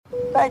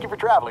Thank you for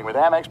traveling with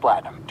Amex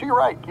Platinum. To your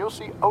right, you'll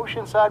see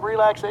oceanside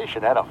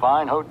relaxation at a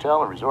fine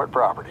hotel and resort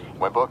property.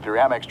 When booked through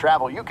Amex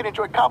Travel, you can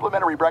enjoy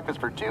complimentary breakfast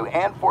for 2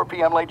 and 4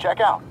 p.m. late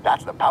checkout.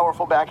 That's the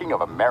powerful backing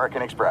of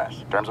American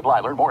Express. Terms apply.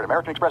 Learn more at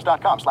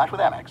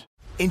americanexpress.com/withAmex.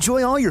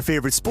 Enjoy all your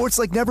favorite sports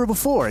like never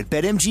before at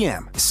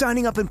BetMGM.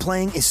 Signing up and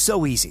playing is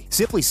so easy.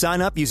 Simply sign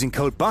up using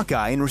code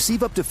Buckeye and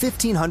receive up to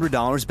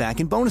 $1,500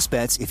 back in bonus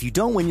bets if you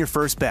don't win your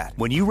first bet.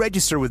 When you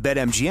register with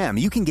BetMGM,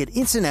 you can get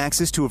instant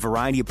access to a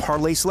variety of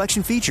parlay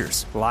selection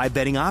features, live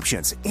betting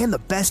options, and the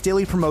best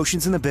daily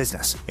promotions in the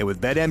business. And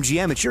with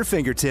BetMGM at your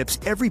fingertips,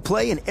 every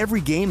play and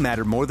every game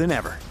matter more than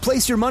ever.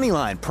 Place your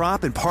moneyline,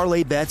 prop, and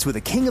parlay bets with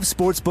the king of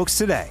sportsbooks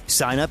today.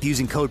 Sign up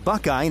using code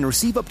Buckeye and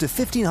receive up to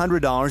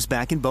 $1,500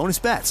 back in bonus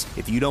bets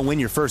if you don't win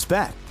your first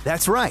bet.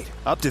 That's right,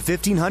 up to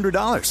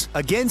 $1,500.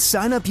 Again,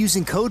 sign up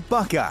using code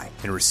Buckeye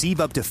and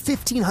receive up to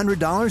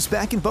 $1,500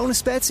 back in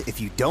bonus bets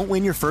if you don't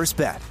win your first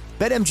bet.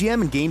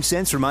 BetMGM and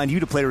GameSense remind you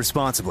to play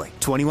responsibly.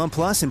 21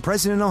 plus and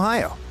present in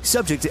Ohio.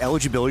 Subject to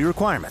eligibility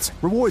requirements.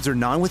 Rewards are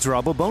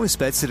non-withdrawable bonus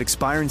bets that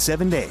expire in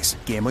 7 days.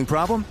 Gambling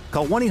problem?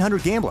 Call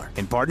 1-800-GAMBLER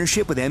in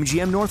partnership with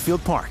MGM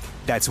Northfield Park.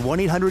 That's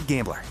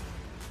 1-800-GAMBLER.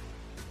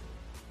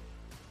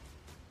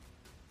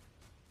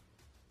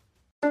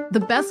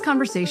 The best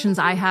conversations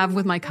I have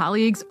with my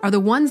colleagues are the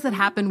ones that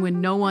happen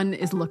when no one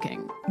is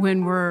looking,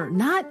 when we're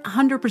not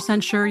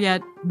 100% sure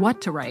yet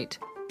what to write.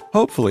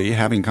 Hopefully,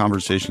 having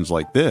conversations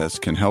like this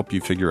can help you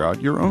figure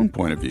out your own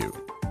point of view.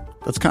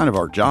 That's kind of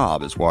our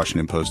job as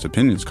Washington Post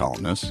opinions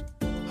columnists.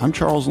 I'm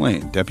Charles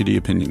Lane, Deputy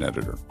Opinion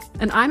Editor.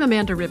 And I'm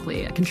Amanda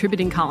Ripley, a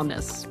contributing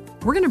columnist.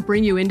 We're going to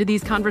bring you into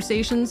these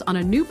conversations on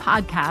a new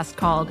podcast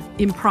called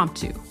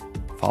Impromptu.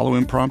 Follow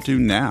Impromptu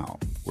now,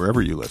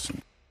 wherever you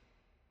listen.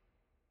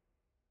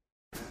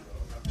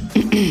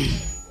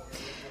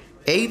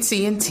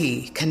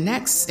 AT&T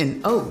connects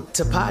an ode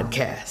to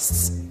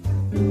podcasts.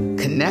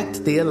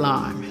 Connect the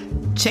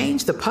alarm.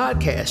 Change the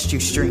podcast you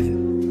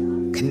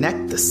stream.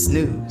 Connect the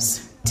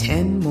snooze.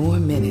 10 more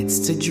minutes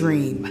to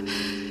dream.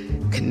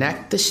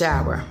 Connect the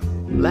shower.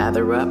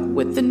 Lather up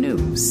with the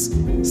news.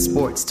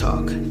 Sports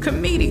talk,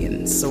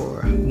 comedians,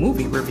 or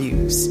movie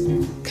reviews.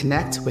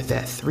 Connect with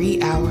that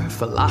 3-hour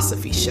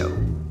philosophy show.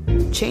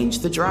 Change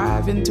the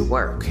drive into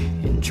work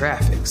in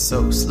traffic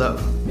so slow.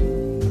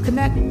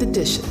 Connect the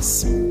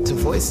dishes to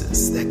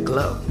voices that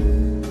glow.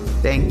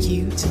 Thank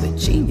you to the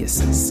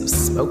geniuses of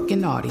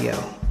spoken audio.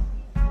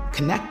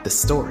 Connect the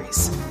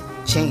stories.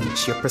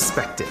 Change your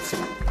perspective.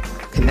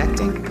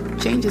 Connecting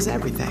changes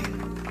everything.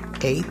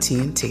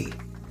 AT&T.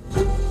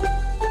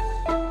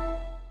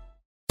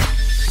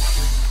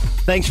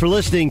 Thanks for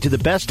listening to the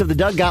Best of the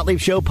Doug Gottlieb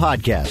Show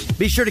podcast.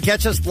 Be sure to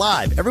catch us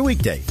live every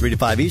weekday, 3 to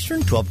 5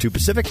 Eastern, 12 to 2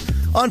 Pacific,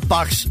 on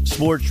Fox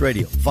Sports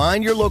Radio.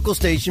 Find your local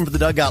station for the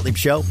Doug Gottlieb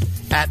Show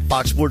at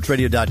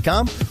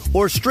foxsportsradio.com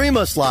or stream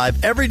us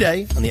live every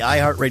day on the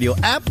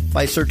iHeartRadio app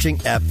by searching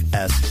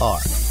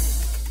FSR.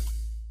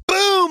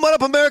 Boom! What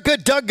up, America?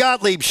 Doug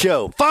Gottlieb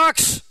Show.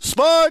 Fox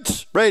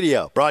Sports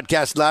Radio.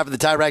 Broadcast live at the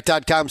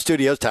TireRack.com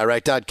studios,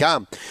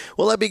 TireRack.com.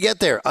 Well, let me get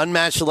there.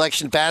 Unmatched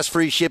selection, fast,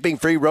 free shipping,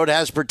 free road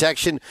hazard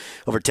protection.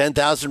 Over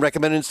 10,000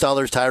 recommended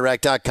installers,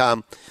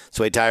 TireRack.com. That's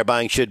the way tire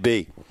buying should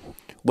be.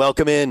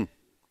 Welcome in.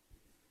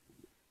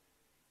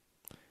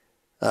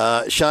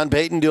 Sean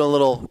Payton doing a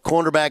little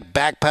cornerback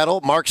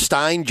backpedal. Mark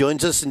Stein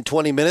joins us in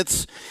 20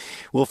 minutes.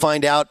 We'll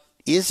find out,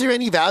 is there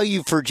any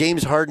value for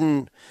James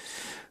Harden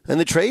in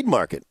the trade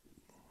market?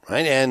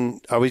 Right?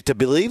 And are we to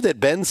believe that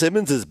Ben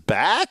Simmons is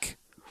back?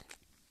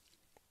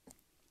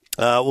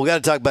 We've got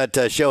to talk about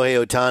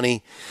Shohei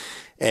Ohtani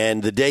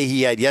and the day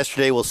he had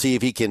yesterday. We'll see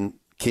if he can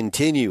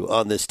continue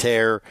on this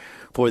tear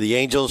for the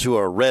Angels, who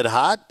are red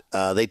hot.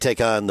 They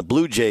take on the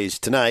Blue Jays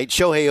tonight.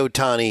 Shohei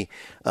Ohtani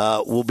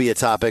will be a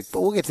topic,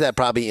 but we'll get to that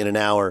probably in an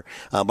hour.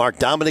 Mark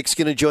Dominic's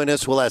going to join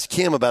us. We'll ask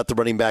him about the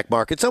running back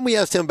market. Something we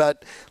asked him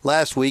about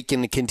last week,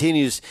 and it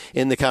continues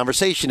in the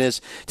conversation,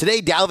 is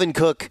today Dalvin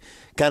Cook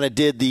kind of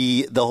did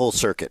the whole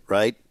circuit,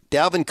 right?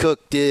 Dalvin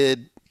Cook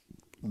did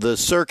the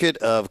circuit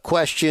of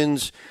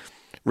questions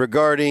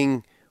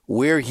regarding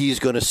where he's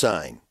going to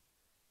sign.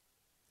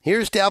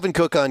 Here's Dalvin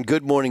Cook on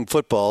Good Morning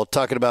Football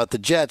talking about the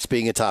Jets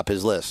being atop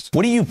his list.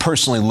 What are you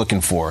personally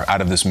looking for out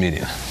of this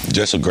meeting?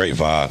 Just a great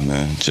vibe,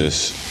 man.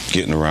 Just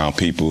getting around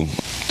people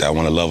that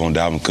want to love on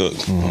Dalvin Cook,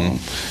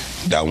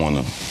 that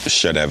want to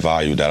share that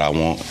value that I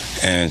want,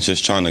 and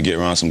just trying to get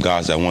around some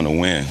guys that want to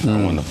win.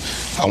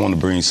 I want to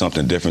bring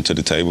something different to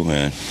the table,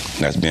 and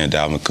that's being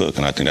Dalvin Cook,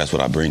 and I think that's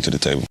what I bring to the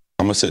table.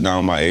 I'm gonna sit down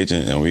with my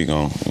agent, and we're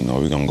gonna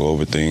go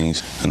over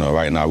things.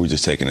 Right now we're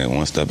just taking it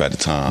one step at a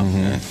time.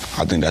 And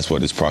I think that's what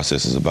this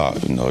process is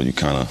about. You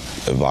kind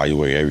of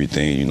evaluate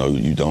everything. You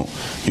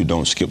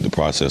don't skip the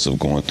process of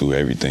going through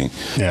everything.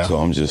 Yeah. So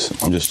I'm just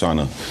trying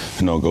to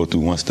go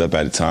through one step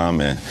at a time,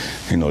 and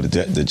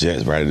the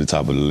Jets right at the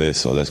top of the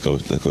list. So let's go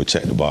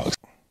check the box.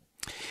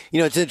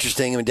 It's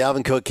interesting. I mean,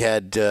 Dalvin Cook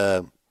had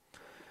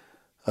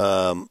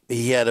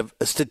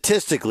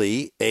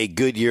statistically a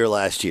good year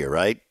last year,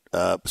 right?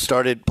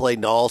 Played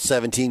in all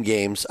 17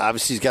 games.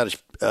 Obviously, he's got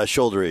a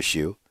shoulder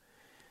issue.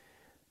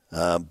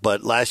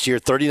 But last year,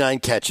 39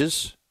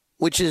 catches,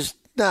 which is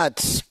not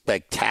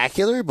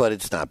spectacular, but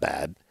it's not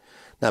bad.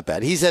 Not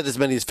bad. He's had as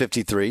many as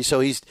 53, so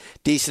he's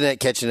decent at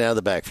catching out of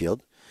the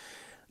backfield.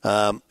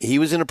 He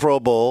was in a Pro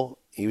Bowl.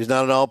 He was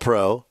not an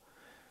All-Pro.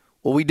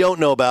 What we don't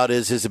know about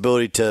is his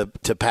ability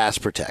to pass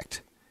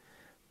protect.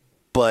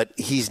 But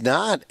he's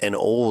not an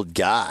old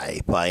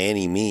guy by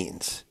any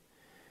means.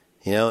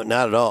 Not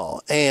at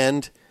all.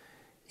 And,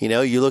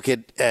 you look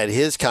at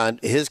his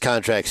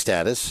contract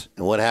status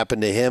and what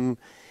happened to him.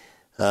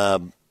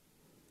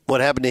 What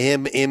happened to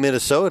him in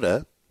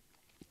Minnesota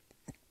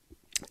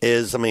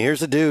is,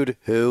 here's a dude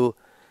who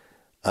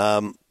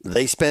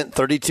they spent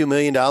 $32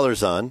 million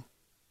on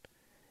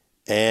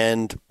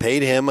and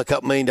paid him a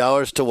couple $1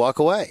 million to walk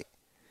away.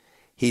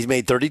 He's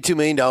made $32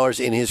 million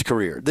in his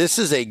career. This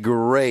is a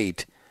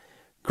great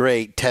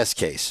test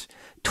case.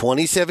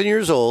 27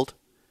 years old,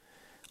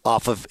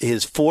 off of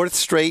his 4th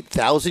straight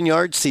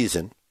 1,000-yard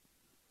season.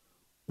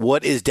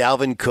 What is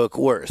Dalvin Cook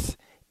worth?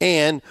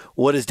 And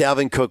what is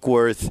Dalvin Cook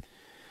worth?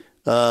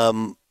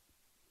 What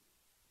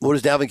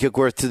is Dalvin Cook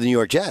worth to the New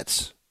York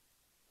Jets?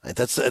 Right,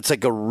 that's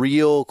like a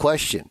real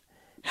question.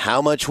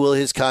 How much will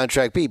his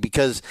contract be?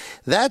 Because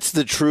that's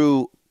the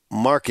true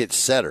market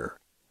setter,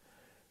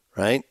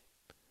 right?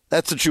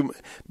 That's the true.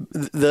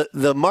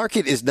 The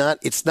market is not.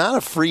 It's not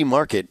a free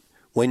market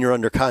when you're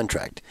under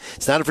contract.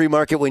 It's not a free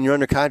market when you're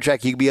under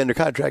contract. You can be under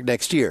contract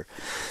next year.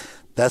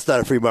 That's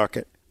not a free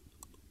market.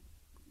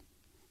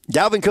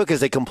 Dalvin Cook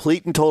is a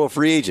complete and total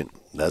free agent.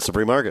 That's a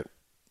free market.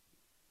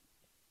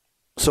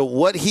 So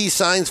what he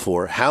signs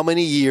for, how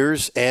many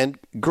years, and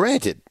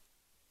granted,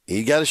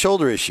 he got a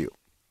shoulder issue,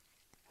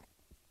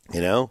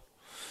 and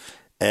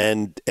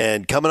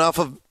coming off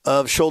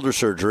of shoulder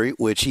surgery,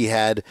 which he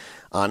had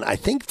on, I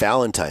think,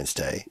 Valentine's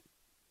Day,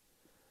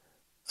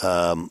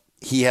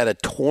 he had a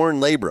torn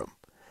labrum.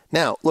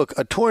 Now, look,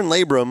 a torn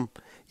labrum,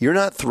 you're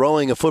not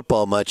throwing a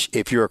football much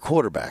if you're a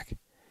quarterback.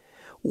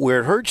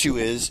 Where it hurts you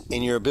is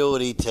in your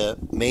ability to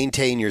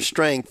maintain your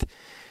strength,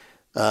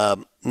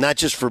 not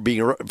just for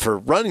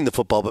running the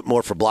football, but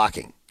more for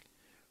blocking.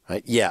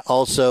 Right? Yeah.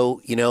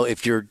 Also,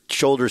 if your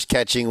shoulder's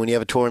catching when you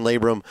have a torn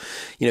labrum,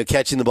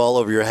 catching the ball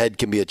over your head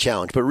can be a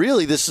challenge. But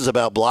really, this is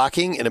about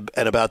blocking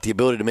and about the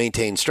ability to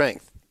maintain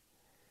strength.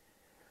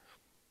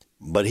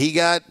 But he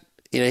got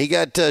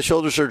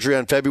shoulder surgery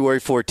on February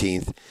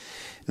 14th.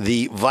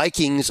 The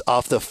Vikings,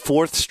 off the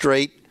 4th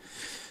straight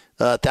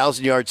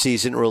 1,000-yard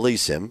season,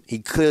 release him. He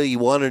clearly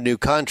wanted a new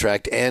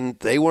contract, and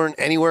they weren't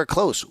anywhere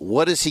close.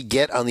 What does he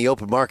get on the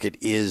open market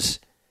is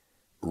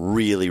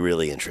really,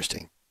 really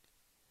interesting.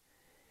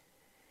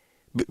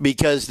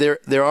 Because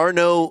there are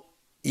no,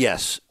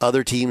 yes,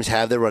 other teams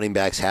have their running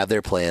backs, have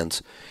their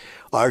plans,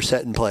 are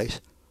set in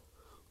place.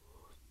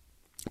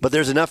 But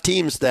there's enough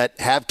teams that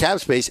have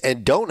cap space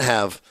and don't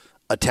have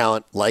a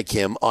talent like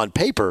him on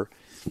paper,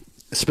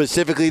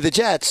 specifically the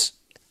Jets.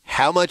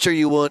 How much do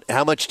you want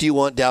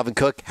Dalvin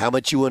Cook? How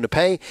much you want to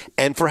pay?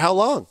 And for how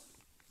long?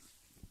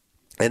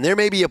 And there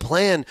may be a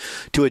plan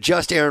to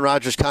adjust Aaron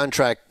Rodgers'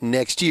 contract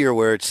next year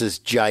where it's this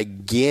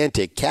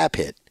gigantic cap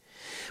hit.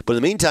 But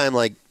in the meantime,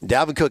 like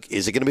Dalvin Cook,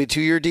 is it going to be a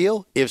 2-year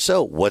deal? If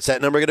so, what's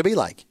that number going to be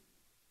like?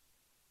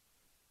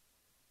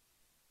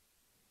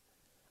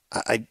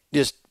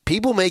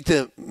 People make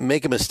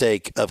a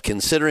mistake of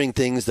considering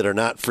things that are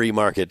not free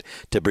market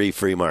to be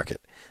free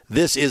market.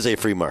 This is a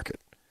free market.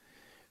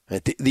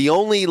 The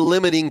only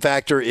limiting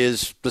factor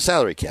is the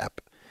salary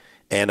cap.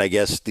 And I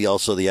guess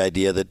also the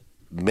idea that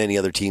many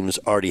other teams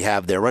already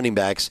have their running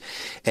backs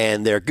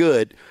and they're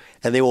good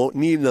and they won't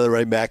need another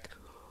running back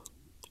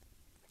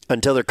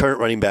until their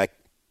current running back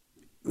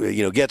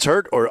gets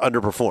hurt or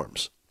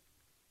underperforms.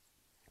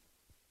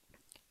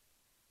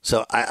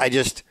 So I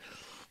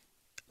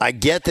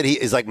get that he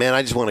is like, man,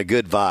 I just want a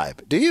good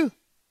vibe. Do you?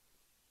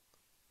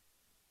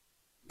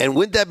 And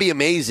wouldn't that be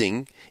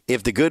amazing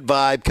if the good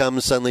vibe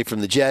comes suddenly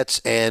from the Jets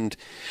and,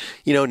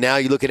 now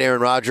you look at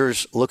Aaron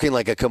Rodgers looking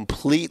like a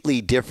completely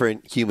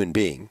different human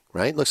being,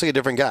 right? Looks like a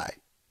different guy.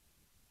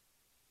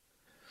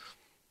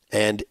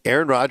 And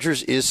Aaron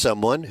Rodgers is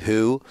someone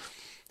who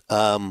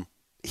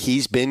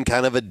he's been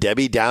kind of a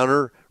Debbie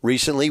Downer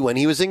recently when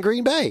he was in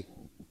Green Bay.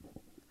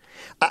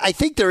 I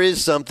think there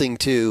is something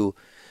to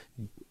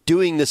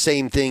doing the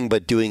same thing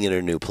but doing it in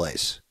a new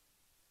place.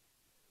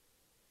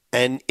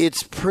 And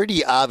it's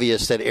pretty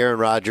obvious that Aaron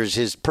Rodgers,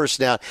 his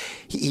personality,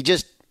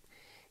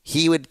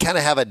 he would kind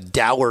of have a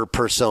dour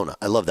persona.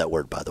 I love that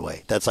word, by the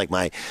way. That's like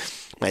my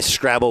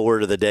Scrabble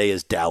word of the day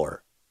is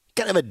dour.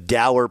 Kind of a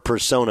dour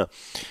persona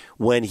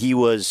when he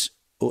was,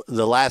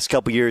 the last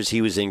couple years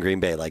he was in Green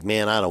Bay. Like,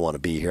 man, I don't want to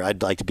be here.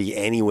 I'd like to be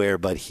anywhere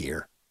but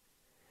here.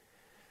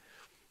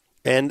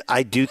 And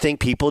I do think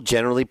people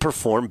generally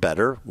perform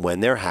better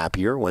when they're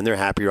happier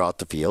off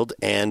the field.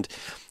 And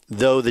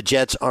though the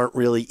Jets aren't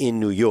really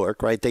in New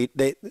York, right?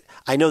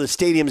 I know the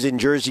stadium's in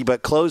Jersey,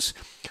 but close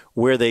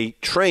where they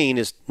train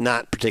is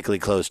not particularly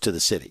close to the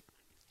city.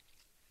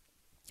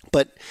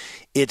 But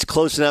it's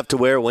close enough to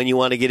where when you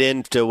want to get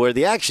into where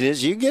the action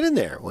is, you can get in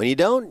there. When you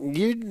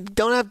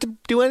don't have to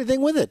do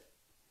anything with it.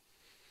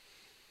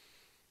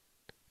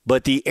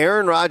 But the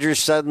Aaron Rodgers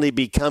suddenly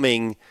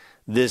becoming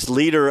this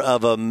leader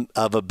of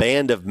a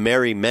band of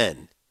merry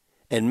men.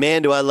 And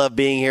man, do I love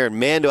being here. And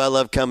man, do I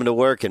love coming to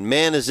work. And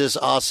man, is this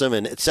awesome.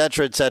 And et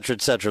cetera, et cetera,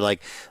 et cetera.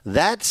 Like,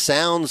 that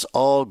sounds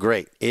all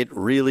great. It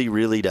really,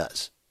 really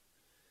does.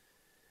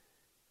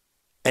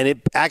 And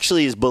it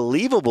actually is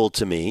believable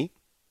to me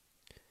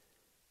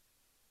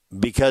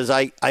because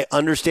I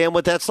understand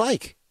what that's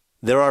like.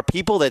 There are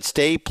people that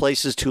stay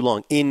places too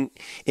long. In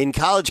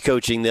college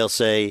coaching, they'll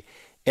say,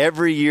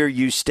 every year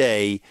you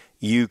stay,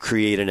 you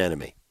create an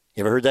enemy.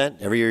 You ever heard that?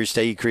 Every year you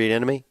stay, you create an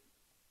enemy?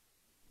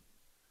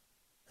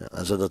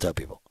 That's what they'll tell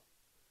people.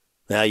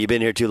 Now, you've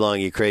been here too long,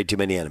 you create too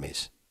many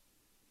enemies.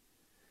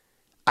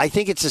 I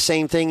think it's the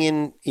same thing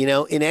in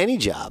any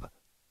job.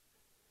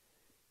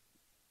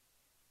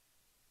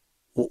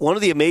 One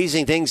of the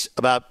amazing things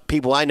about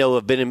people I know who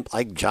have been in,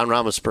 like John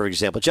Ramos, for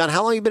example. John,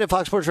 how long have you been at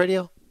Fox Sports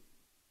Radio?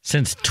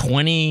 Since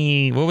what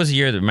was the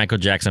year that Michael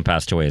Jackson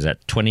passed away? Is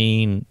that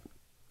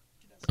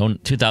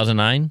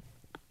 2009?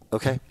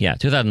 Okay. Yeah,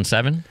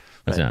 2007?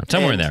 Right.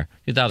 Somewhere in there,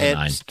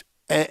 2009.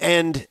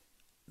 And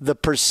the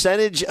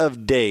percentage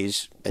of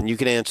days, and you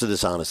can answer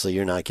this honestly,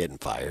 you're not getting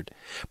fired.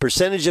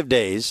 Percentage of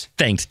days.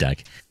 Thanks, Doug.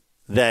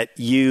 That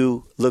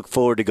you look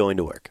forward to going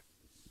to work.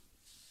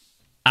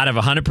 Out of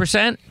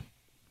 100%,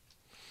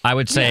 I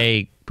would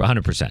say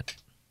 100%.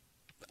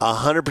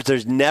 100%.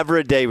 There's never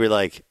a day where you're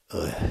like,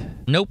 ugh.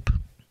 Nope.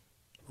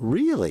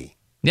 Really?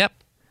 Yep.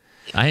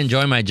 I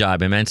enjoy my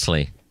job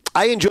immensely.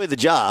 I enjoy the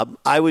job.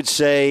 I would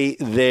say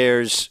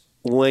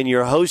when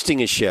you're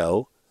hosting a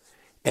show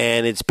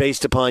and it's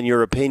based upon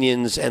your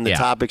opinions and the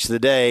topics of the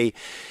day,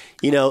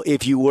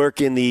 if you work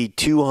in the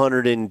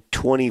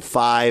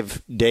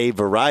 225-day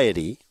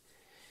variety,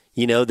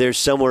 there's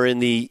somewhere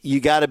you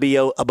got to be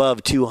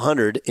above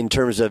 200 in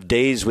terms of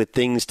days with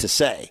things to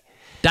say.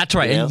 That's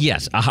right. And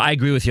yes, I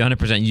agree with you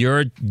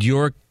 100%.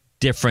 You're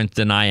different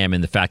than I am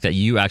in the fact that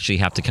you actually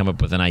have to come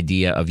up with an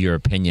idea of your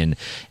opinion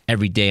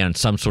every day on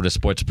some sort of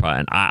sports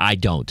product. I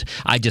don't.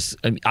 I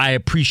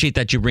appreciate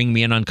that you bring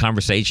me in on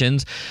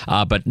conversations,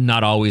 but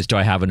not always do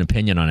I have an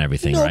opinion on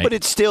everything. No, right? but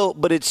it's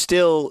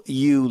still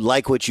you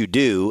like what you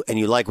do, and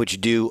you like what you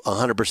do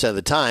 100% of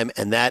the time,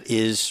 and that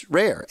is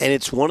rare. And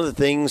it's one of the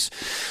things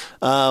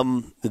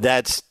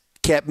that's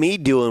kept me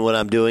doing what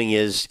I'm doing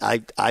is I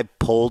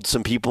polled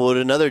some people at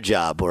another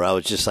job where I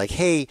was just like,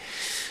 hey,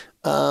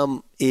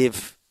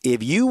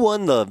 if you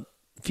won not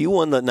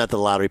the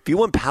lottery, if you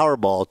won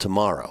Powerball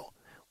tomorrow,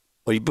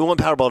 or you won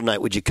Powerball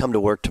tonight, would you come to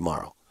work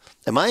tomorrow?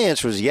 And my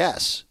answer was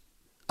yes.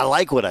 I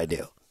like what I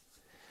do.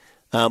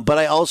 But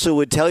I also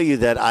would tell you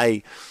that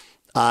I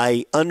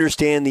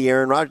understand the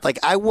Aaron Rodgers. Like,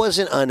 I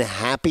wasn't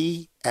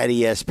unhappy at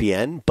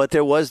ESPN, but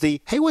there was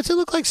hey, what's it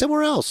look like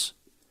somewhere else?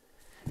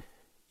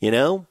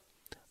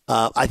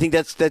 I think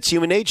that's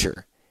human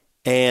nature.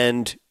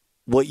 And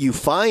what you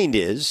find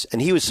is,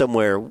 and he was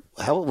somewhere,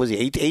 how old was he,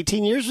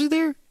 18 years was he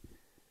there?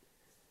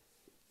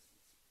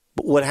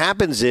 But what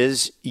happens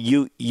is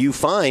you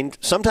find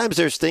sometimes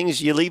there's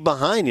things you leave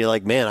behind. You're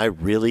like, man, I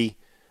really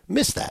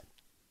miss that.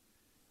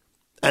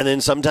 And then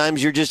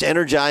sometimes you're just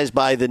energized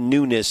by the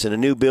newness and a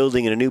new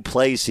building and a new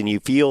place, and you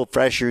feel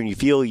fresher and you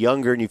feel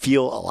younger and you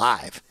feel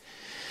alive.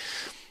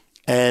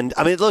 And,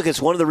 I mean, look,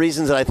 it's one of the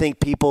reasons that I think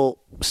people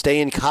stay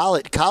in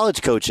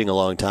college coaching a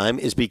long time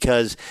is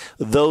because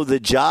though the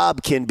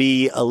job can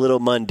be a little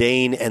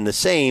mundane and the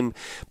same,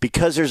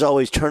 because there's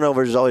always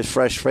turnover, there's always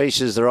fresh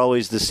faces, they're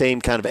always the same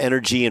kind of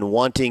energy and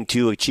wanting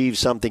to achieve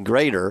something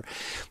greater,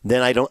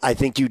 then I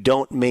think you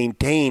don't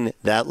maintain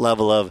that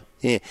level of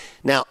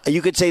Now,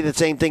 you could say the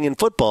same thing in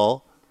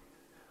football,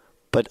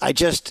 but I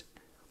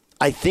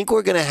think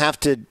we're going to have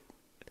to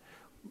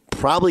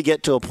probably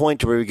get to a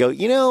point where we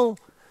go,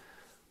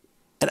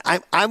 and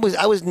I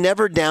was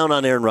never down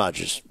on Aaron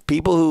Rodgers.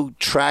 People who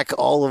track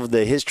all of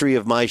the history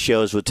of my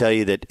shows will tell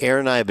you that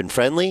Aaron and I have been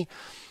friendly,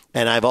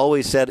 and I've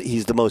always said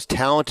he's the most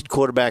talented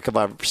quarterback I've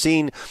ever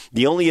seen.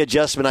 The only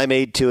adjustment I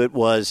made to it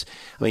was,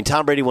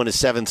 Tom Brady won his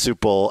 7th Super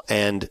Bowl,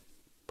 and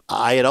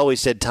I had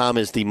always said Tom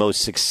is the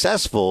most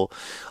successful.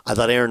 I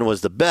thought Aaron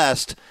was the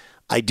best.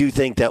 I do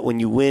think that when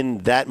you win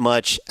that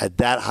much at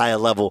that high a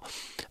level,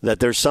 that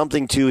there's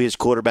something to his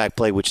quarterback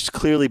play which is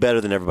clearly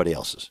better than everybody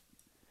else's.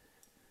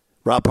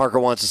 Rob Parker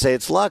wants to say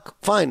it's luck.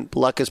 Fine,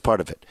 luck is part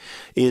of it.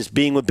 Is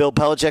being with Bill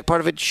Belichick part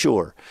of it?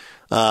 Sure.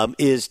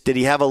 Did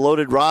he have a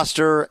loaded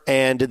roster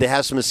and did they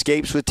have some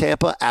escapes with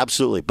Tampa?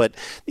 Absolutely. But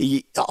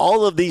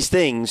all of these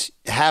things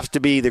have to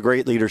be the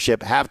great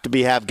leadership, have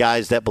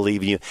guys that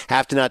believe in you,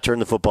 have to not turn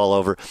the football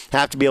over,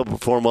 have to be able to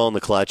perform well in the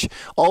clutch.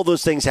 All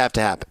those things have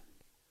to happen.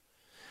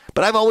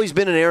 But I've always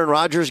been an Aaron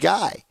Rodgers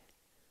guy.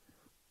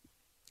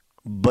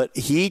 But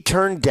he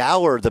turned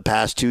dour the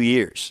past 2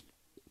 years.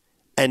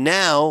 And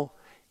now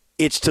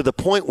it's to the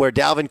point where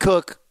Dalvin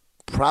Cook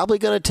probably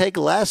going to take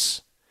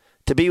less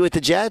to be with the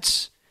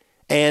Jets.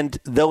 And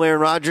though Aaron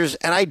Rodgers,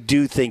 and I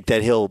do think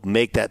that he'll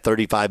make that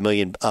 $35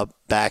 million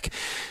back,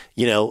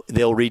 they'll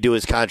redo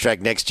his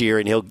contract next year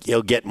and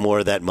he'll get more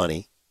of that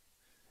money.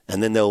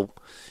 And then they'll,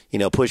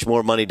 push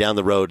more money down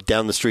the road,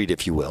 down the street,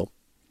 if you will.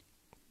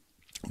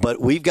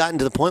 But we've gotten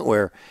to the point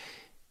where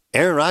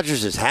Aaron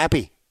Rodgers is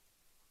happy.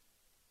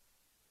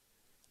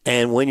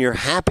 And when you're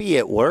happy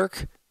at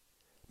work,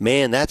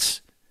 man,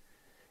 that's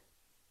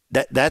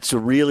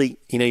really,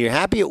 you're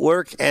happy at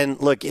work.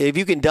 And look, if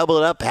you can double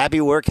it up, happy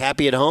at work,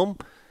 happy at home,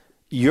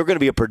 you're going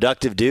to be a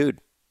productive dude.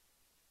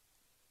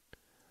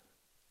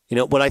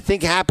 What I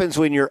think happens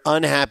when you're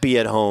unhappy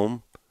at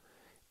home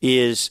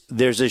is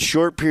there's a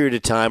short period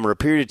of time or a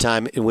period of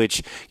time in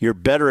which you're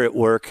better at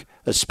work,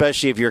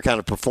 especially if you're a kind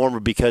of performer,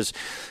 because,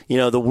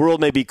 the world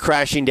may be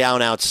crashing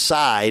down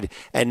outside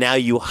and now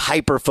you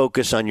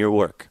hyper-focus on your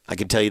work. I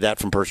can tell you that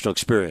from personal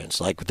experience.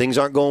 Like, things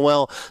aren't going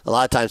well a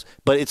lot of times,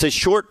 but it's a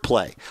short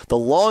play. The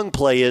long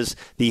play is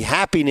the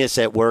happiness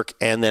at work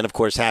and then, of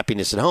course,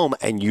 happiness at home,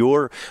 and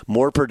you're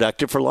more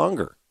productive for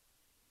longer.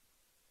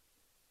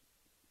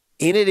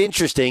 Isn't it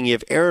interesting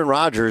if Aaron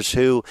Rodgers,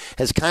 who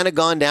has kind of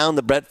gone down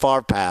the Brett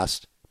Favre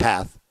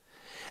path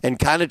and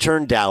kind of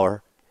turned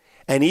dour,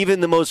 and even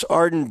the most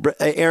ardent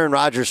Aaron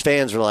Rodgers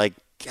fans were like,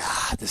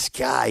 God, this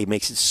guy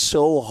makes it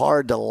so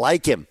hard to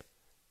like him.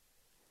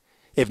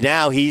 If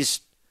now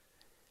he's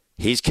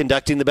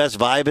conducting the best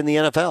vibe in the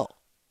NFL.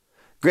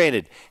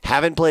 Granted,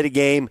 haven't played a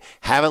game,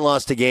 haven't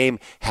lost a game,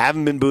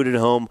 haven't been booted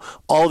home.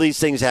 All these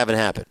things haven't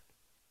happened.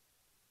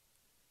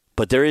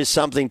 But there is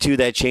something to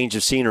that change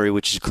of scenery,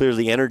 which has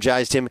clearly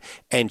energized him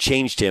and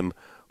changed him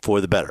for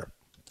the better.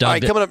 Doug, all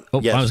right, coming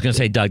up. Yes. I was going to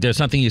say, Doug, there's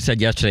something you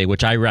said yesterday,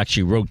 which I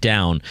actually wrote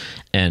down,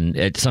 and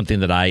it's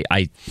something that I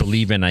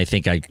believe in. I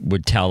think I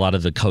would tell a lot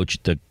of the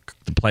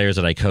players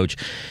that I coach.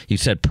 You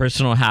said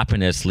personal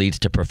happiness leads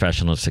to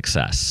professional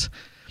success.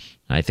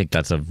 I think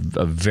that's a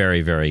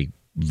very, very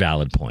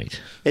valid point.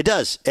 It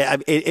does.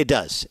 It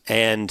does.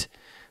 And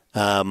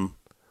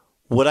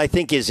what I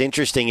think is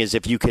interesting is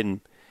if you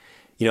can,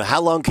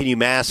 how long can you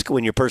mask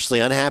when you're personally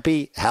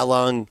unhappy? How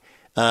long,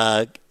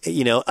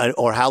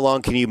 or how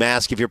long can you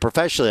mask if you're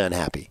professionally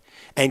unhappy?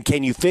 And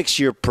can you fix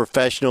your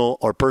professional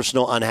or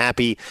personal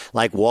unhappy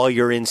like while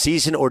you're in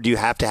season, or do you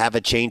have to have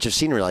a change of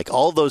scenery? Like,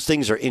 all those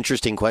things are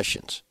interesting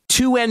questions.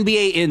 Two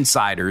NBA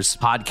insiders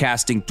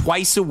podcasting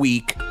twice a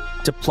week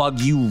to plug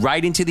you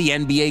right into the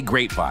NBA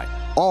grapevine.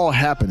 All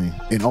happening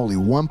in only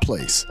one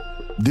place.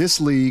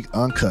 This League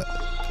Uncut,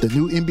 the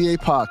new NBA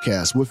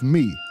podcast with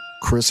me,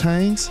 Chris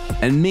Haynes,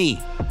 and me,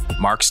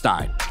 Mark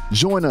Stein.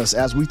 Join us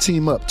as we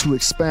team up to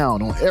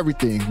expound on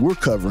everything we're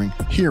covering,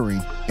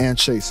 hearing, and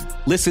chasing.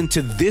 Listen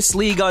to This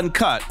League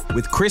Uncut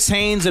with Chris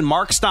Haynes and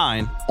Mark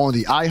Stein on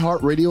the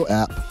iHeartRadio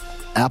app,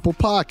 Apple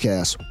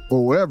Podcasts,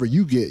 or wherever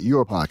you get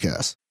your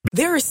podcasts.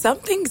 There are some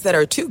things that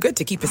are too good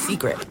to keep a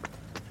secret.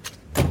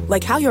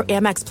 Like how your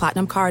Amex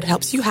Platinum card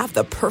helps you have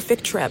the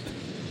perfect trip.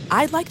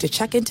 I'd like to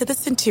check into the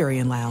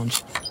Centurion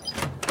Lounge.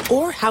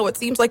 Or how it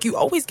seems like you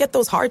always get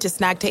those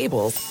hard-to-snag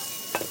tables.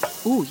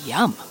 Ooh,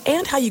 yum.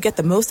 And how you get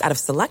the most out of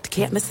select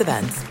can't-miss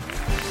events.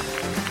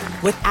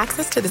 With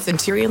access to the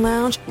Centurion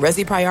Lounge,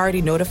 Resi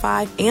Priority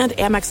Notify, and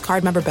Amex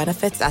card member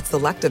benefits at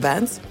select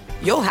events,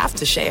 you'll have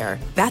to share.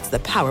 That's the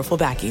powerful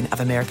backing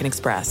of American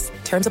Express.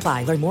 Terms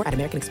apply. Learn more at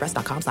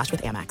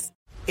americanexpress.com/withAmex.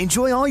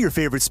 Enjoy all your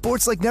favorite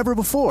sports like never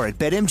before at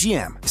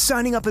BetMGM.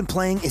 Signing up and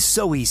playing is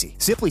so easy.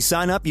 Simply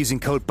sign up using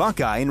code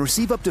Buckeye and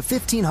receive up to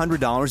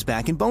 $1,500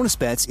 back in bonus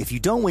bets if you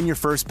don't win your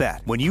first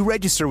bet. When you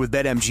register with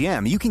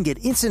BetMGM, you can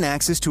get instant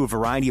access to a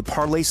variety of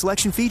parlay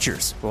selection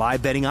features,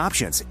 live betting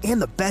options,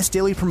 and the best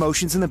daily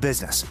promotions in the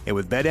business. And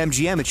with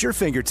BetMGM at your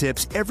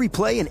fingertips, every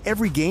play and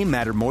every game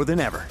matter more than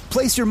ever.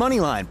 Place your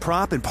moneyline,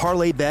 prop, and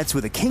parlay bets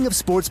with the king of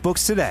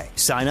sportsbooks today.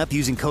 Sign up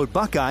using code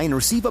Buckeye and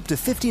receive up to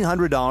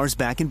 $1,500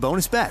 back in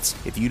bonus bets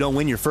if you don't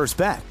win your first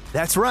bet.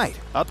 That's right,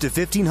 up to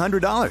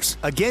 $1,500.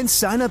 Again,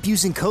 sign up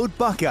using code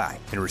Buckeye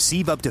and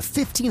receive up to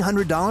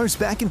 $1,500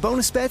 back in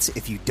bonus bets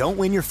if you don't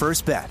win your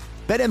first bet.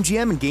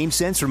 BetMGM and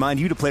GameSense remind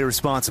you to play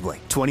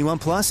responsibly. 21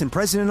 plus and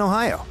present in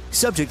Ohio.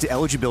 Subject to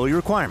eligibility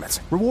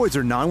requirements. Rewards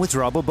are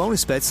non-withdrawable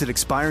bonus bets that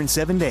expire in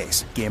 7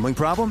 days. Gambling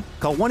problem?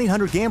 Call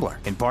 1-800-GAMBLER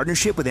in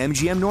partnership with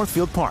MGM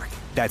Northfield Park.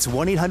 That's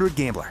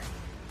 1-800-GAMBLER.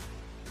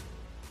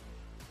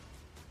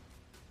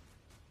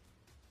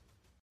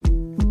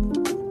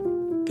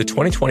 The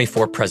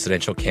 2024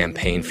 presidential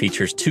campaign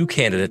features two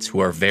candidates who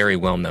are very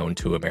well known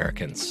to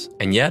Americans.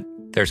 And yet,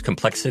 there's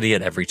complexity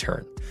at every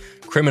turn.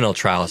 Criminal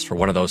trials for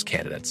one of those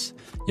candidates.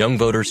 Young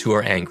voters who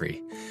are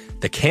angry.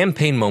 The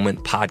Campaign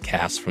Moment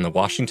podcast from the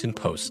Washington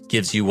Post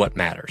gives you what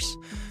matters.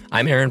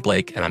 I'm Aaron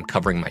Blake, and I'm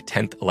covering my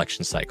 10th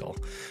election cycle.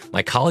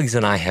 My colleagues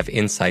and I have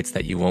insights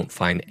that you won't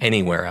find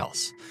anywhere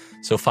else.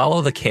 So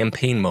follow The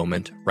Campaign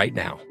Moment right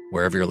now,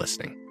 wherever you're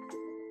listening.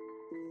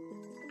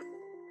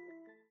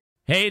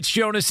 Hey, it's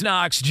Jonas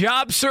Knox.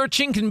 Job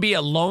searching can be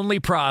a lonely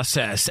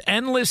process.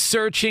 Endless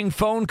searching,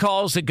 phone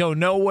calls that go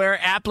nowhere,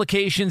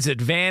 applications that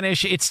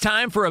vanish. It's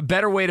time for a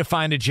better way to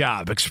find a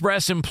job.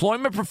 Express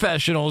Employment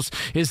Professionals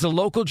is the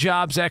local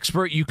jobs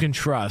expert you can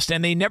trust,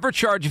 and they never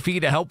charge a fee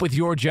to help with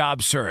your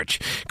job search.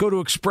 Go to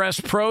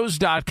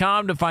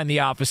expresspros.com to find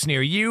the office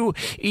near you.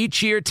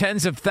 Each year,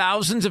 tens of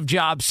thousands of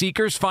job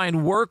seekers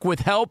find work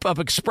with help of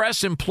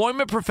Express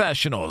Employment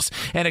Professionals,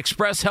 and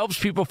Express helps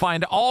people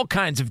find all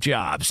kinds of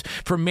jobs,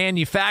 from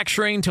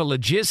manufacturing to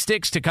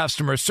logistics to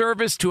customer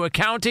service to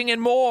accounting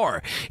and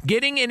more.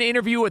 Getting an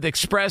interview with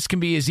Express can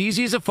be as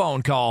easy as a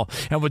phone call.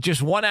 And with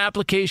just one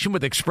application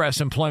with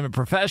Express Employment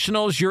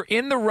Professionals, you're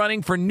in the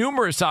running for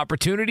numerous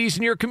opportunities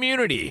in your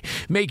community.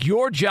 Make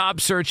your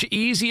job search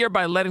easier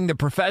by letting the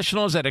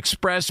professionals at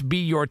Express be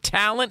your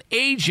talent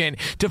agent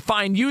to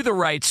find you the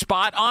right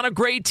spot on a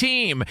great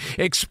team.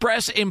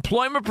 Express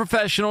Employment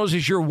Professionals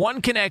is your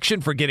one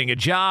connection for getting a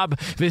job.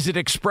 Visit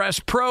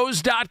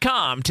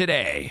expresspros.com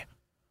today.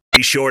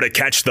 Be sure to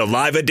catch the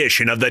live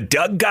edition of the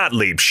Doug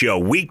Gottlieb Show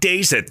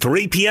weekdays at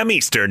 3 p.m.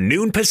 Eastern,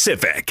 noon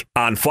Pacific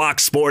on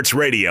Fox Sports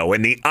Radio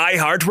and the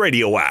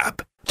iHeartRadio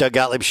app. Doug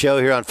Gottlieb Show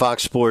here on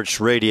Fox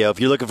Sports Radio. If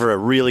you're looking for a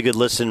really good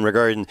listen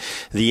regarding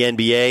the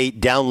NBA,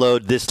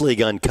 download This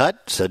League Uncut.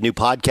 It's a new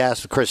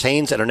podcast with Chris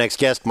Haynes and our next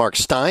guest, Mark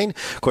Stein,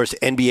 of course,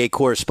 NBA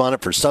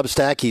correspondent for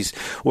Substack. He's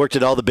worked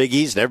at all the Big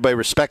East, and everybody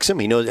respects him.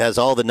 He has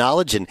all the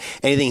knowledge, and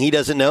anything he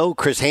doesn't know,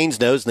 Chris Haynes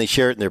knows, and they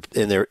share it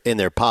in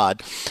their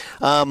pod.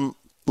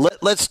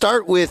 Let's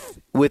start with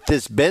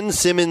this. Ben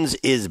Simmons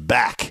is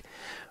back,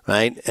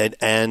 right?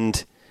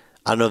 And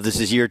I don't know if this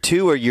is year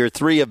 2 or year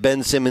 3 of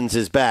Ben Simmons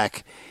is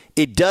back.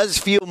 It does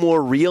feel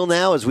more real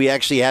now as we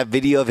actually have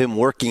video of him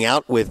working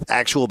out with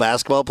actual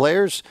basketball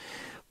players.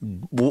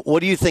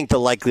 What do you think the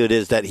likelihood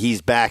is that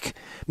he's back,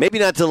 maybe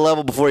not to the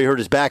level before he hurt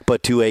his back,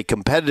 but to a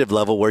competitive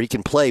level where he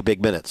can play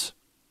big minutes?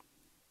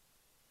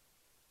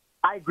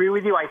 I agree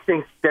with you. I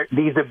think that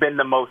these have been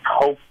the most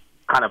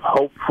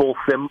hopeful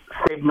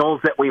signals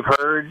that we've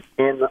heard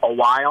in a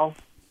while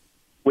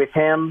with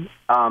him.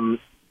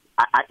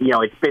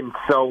 It's been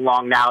so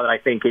long now that I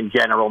think in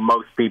general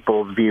most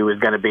people's view is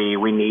going to be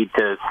we need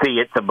to see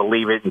it to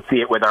believe it and see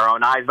it with our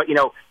own eyes. But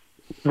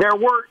there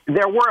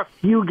were a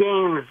few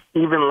games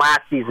even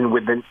last season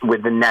with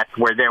the Nets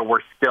where there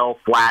were still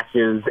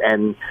flashes,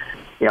 and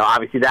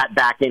obviously that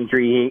back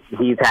injury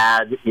he's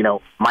had.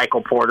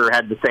 Michael Porter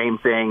had the same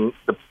thing.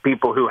 The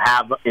people who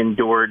have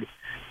endured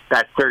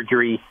that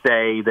surgery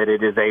say that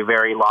it is a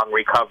very long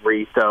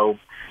recovery. So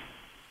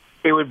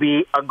it would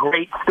be a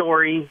great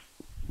story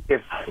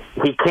if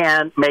he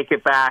can make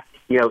it back.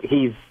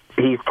 He's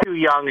too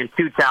young and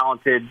too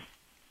talented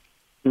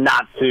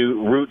not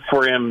to root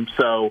for him.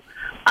 So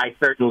I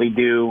certainly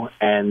do.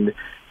 And,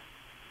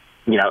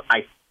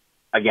 I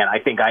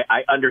think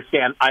I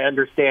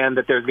understand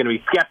that there's going to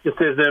be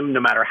skepticism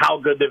no matter how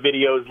good the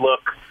videos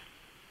look.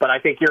 But I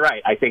think you're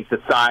right. I think the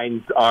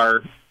signs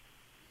are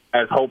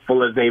as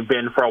hopeful as they've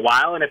been for a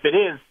while. And if it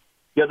is,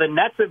 the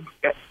Nets have,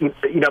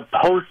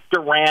 post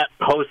Durant,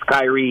 post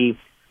Kyrie,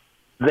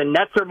 the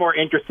Nets are more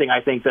interesting, I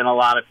think, than a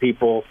lot of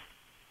people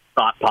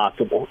thought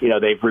possible.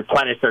 They've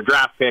replenished their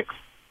draft picks.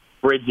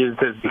 Bridges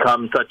has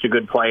become such a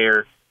good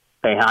player.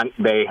 They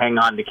hang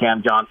on to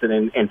Cam Johnson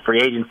in free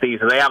agency,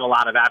 so they have a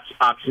lot of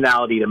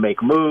optionality to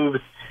make moves.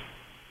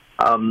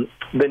 The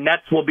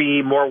Nets will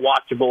be more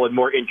watchable and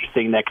more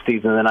interesting next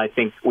season than I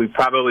think we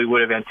probably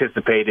would have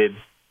anticipated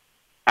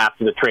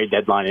after the trade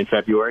deadline in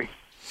February.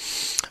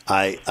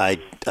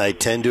 I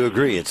tend to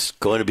agree. It's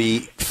going to be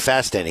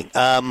fascinating.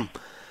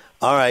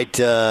 All right,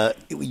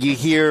 you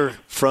hear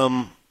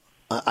from,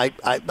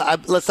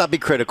 let's not be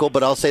critical,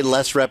 but I'll say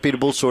less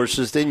reputable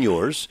sources than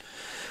yours,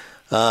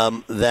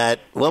 that,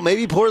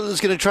 maybe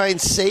Portland's going to try and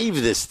save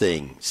this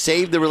thing,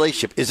 save the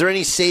relationship. Is there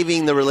any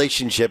saving the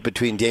relationship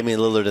between Damian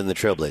Lillard and the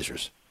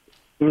Trailblazers?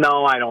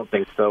 No, I don't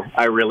think so.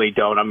 I really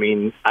don't. I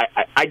mean,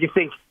 I just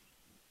think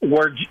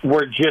we're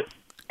just,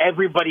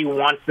 everybody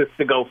wants this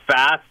to go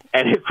fast,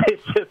 and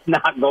it's just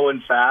not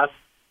going fast.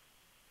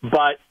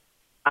 But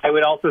I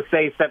would also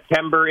say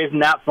September isn't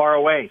that far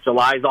away.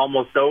 July's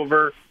almost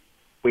over.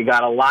 We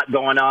got a lot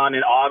going on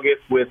in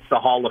August with the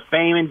Hall of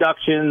Fame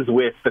inductions,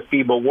 with the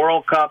FIBA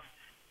World Cup,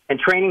 and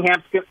training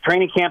camp's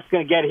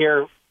going to get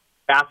here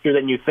faster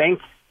than you think.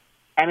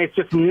 And it's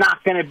just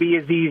not going to be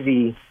as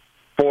easy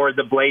for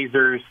the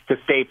Blazers to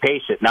stay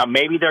patient. Now,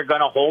 maybe they're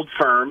going to hold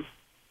firm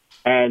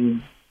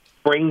and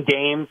bring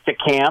Dame to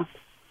camp,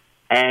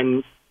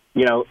 and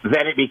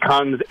then it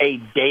becomes a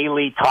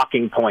daily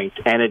talking point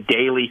and a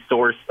daily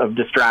source of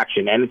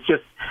distraction. And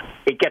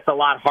it gets a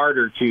lot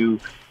harder to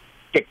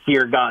stick to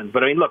your guns.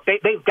 But I mean, look,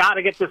 they've got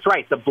to get this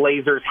right. The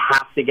Blazers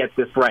have to get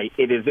this right.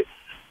 It is,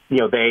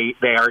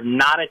 they are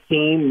not a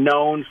team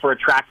known for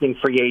attracting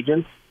free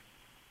agents.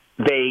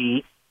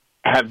 They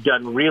have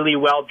done really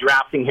well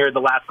drafting here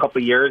the last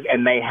couple of years,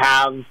 and they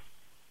have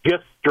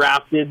just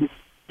drafted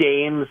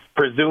Dame's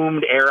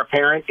presumed heir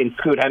apparent in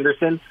Scoot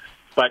Henderson.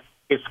 But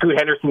is Scoot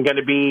Henderson going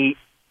to be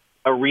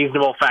a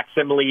reasonable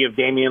facsimile of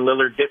Damian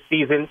Lillard this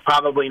season?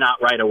 Probably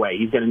not right away.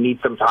 He's going to need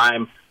some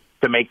time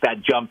to make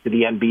that jump to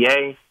the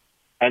NBA.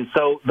 And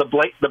so the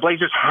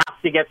Blazers have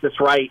to get this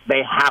right.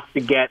 They have to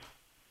get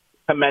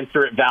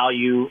commensurate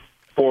value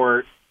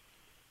for,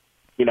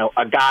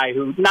 a guy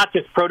who, not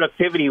just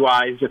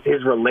productivity-wise, just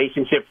his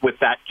relationship with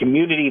that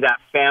community, that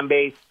fan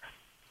base.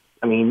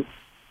 I mean,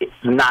 it's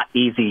not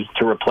easy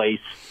to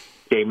replace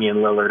Damian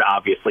Lillard,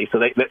 obviously. So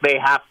they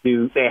have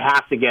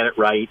to get it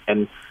right,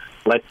 and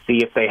let's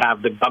see if they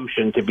have the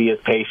gumption to be as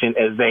patient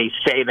as they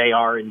say they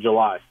are in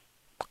July.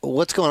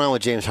 What's going on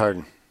with James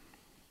Harden?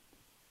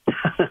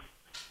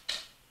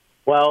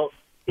 Well,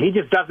 he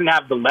just doesn't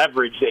have the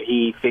leverage that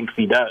he thinks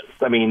he does.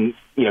 I mean,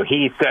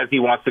 he says he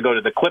wants to go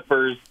to the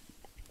Clippers.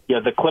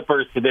 The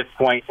Clippers to this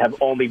point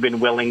have only been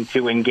willing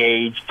to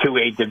engage to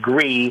a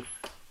degree.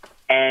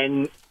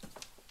 And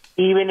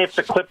even if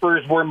the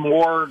Clippers were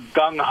more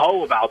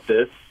gung-ho about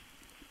this,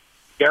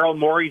 Daryl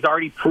Morey's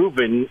already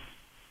proven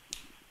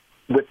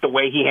with the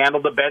way he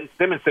handled the Ben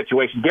Simmons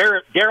situation.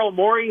 Daryl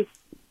Morey,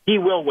 he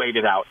will wait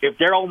it out. If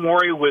Daryl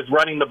Morey was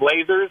running the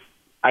Blazers,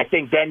 I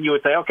think then you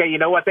would say, okay, you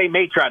know what? They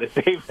may try to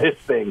save this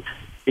thing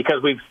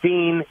because we've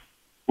seen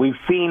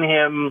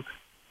him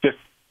just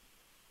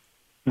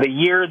the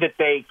year that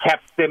they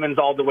kept Simmons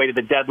all the way to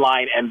the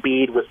deadline.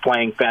 Embiid was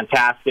playing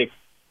fantastic.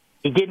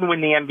 He didn't win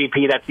the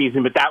MVP that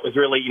season, but that was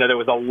really, there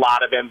was a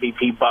lot of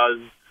MVP buzz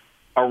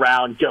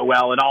around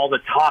Joel, and all the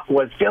talk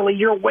was, Philly,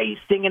 you're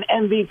wasting an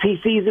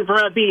MVP season for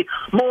Embiid.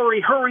 Morey,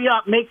 hurry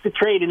up, make the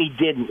trade, and he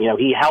didn't.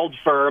 He held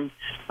firm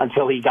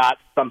until he got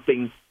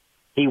something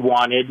he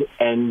wanted,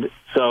 and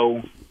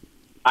so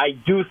I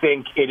do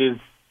think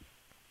it's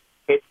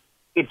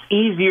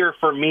easier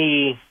for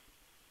me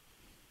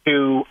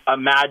to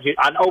imagine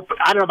I don't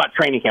know about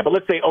training camp, but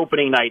let's say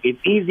opening night.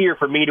 It's easier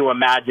for me to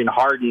imagine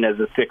Harden as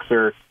a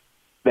Sixer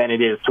than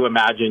it is to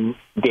imagine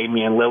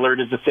Damian Lillard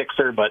as a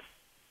Sixer, but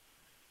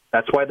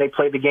that's why they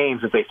play the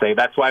games, as they say.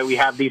 That's why we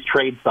have these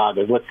trade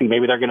sagas. Let's see.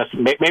 Maybe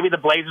the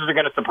Blazers are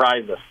going to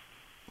surprise us.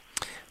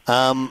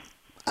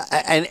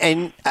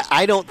 And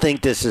I don't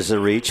think this is a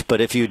reach, but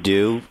if you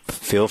do,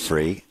 feel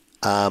free.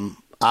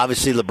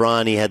 Obviously,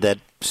 LeBron, he had that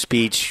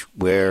speech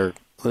where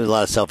there was a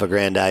lot of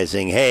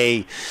self-aggrandizing.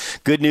 Hey,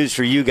 good news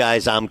for you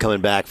guys. I'm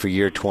coming back for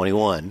year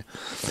 21.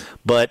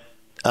 But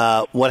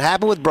what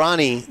happened with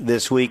Bronny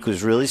this week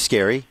was really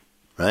scary,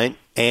 right?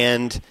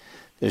 And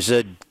there's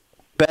a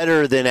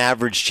better than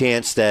average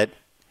chance that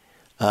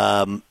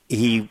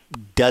he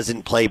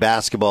doesn't play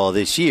basketball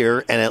this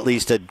year, and at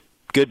least a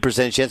good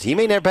percentage chance he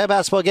may never play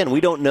basketball again.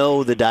 We don't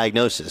know the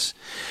diagnosis.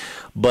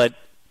 But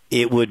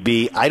it would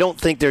be – I don't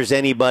think there's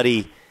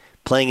anybody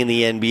playing in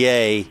the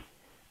NBA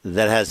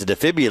that has a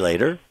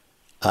defibrillator.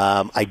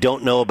 I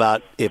don't know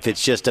about if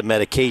it's just a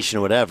medication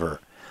or whatever.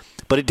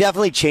 But it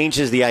definitely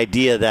changes the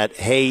idea that,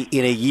 hey,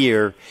 in a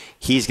year,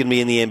 he's going to be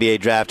in the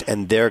NBA draft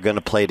and they're going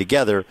to play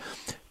together.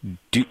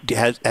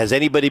 Has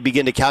anybody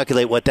begun to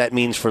calculate what that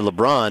means for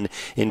LeBron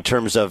in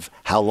terms of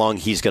how long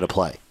he's going to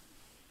play?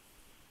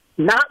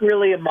 Not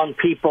really among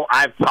people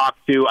I've talked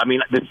to. I mean,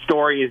 the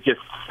story is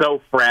just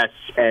so fresh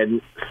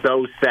and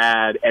so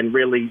sad and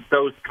really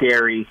so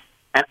scary.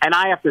 And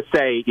I have to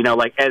say,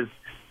 as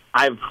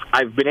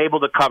I've been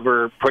able to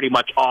cover pretty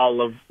much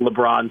all of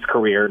LeBron's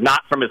career,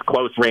 not from as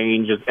close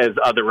range as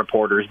other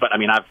reporters, but I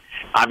mean, I've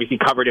obviously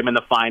covered him in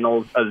the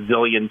finals a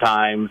zillion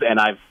times, and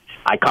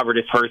I covered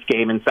his first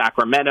game in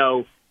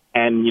Sacramento,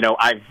 and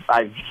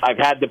I've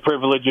had the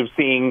privilege of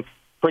seeing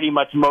pretty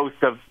much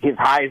most of his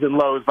highs and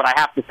lows. But I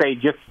have to say,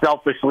 just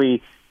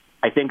selfishly,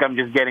 I think I'm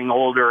just getting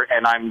older,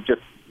 and I'm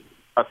just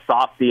a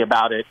softie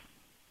about it.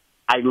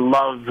 I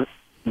love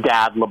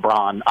Dad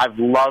LeBron. I've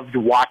loved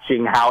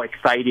watching how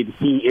excited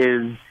he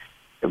is,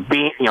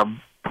 being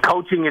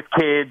coaching his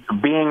kids,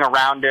 being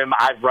around him.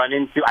 I've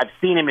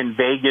seen him in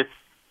Vegas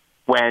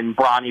when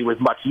Bronny was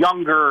much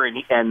younger,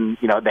 and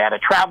they had a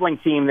traveling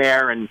team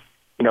there, and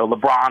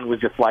LeBron was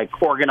just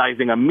like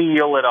organizing a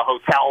meal at a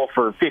hotel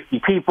for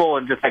 50 people,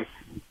 and just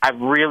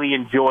I've really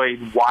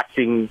enjoyed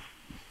watching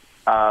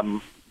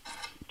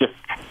just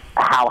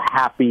how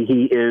happy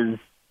he is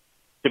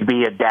to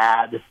be a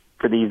dad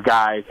for these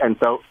guys. And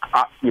so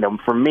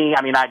for me,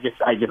 I mean, I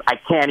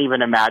can't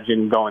even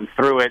imagine going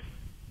through it.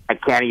 I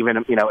can't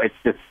even it's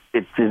just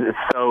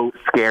so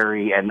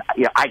scary, and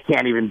I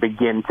can't even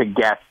begin to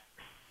guess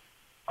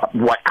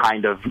what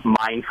kind of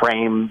mind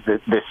frame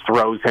this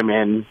throws him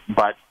in.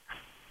 But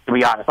to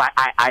be honest,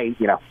 I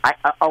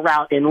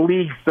around in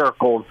league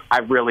circles,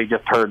 I've really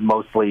just heard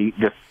mostly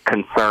just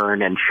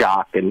concern and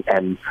shock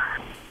and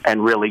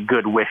really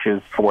good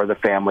wishes for the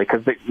family,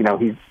 because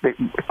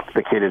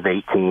the kid is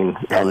 18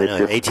 and it's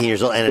just 18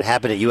 years old, and it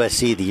happened at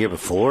USC the year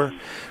before,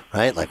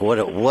 right? Like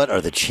what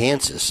are the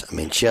chances? I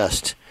mean,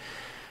 just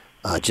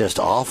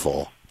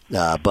awful.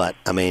 But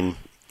I mean,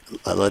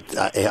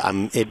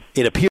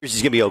 it appears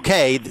he's going to be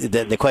okay.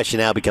 The question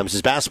now becomes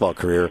his basketball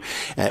career,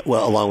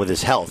 along with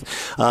his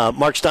health.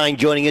 Mark Stein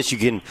joining us.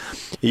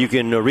 You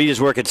can read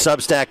his work at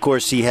Substack. Of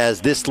course, he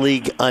has This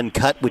League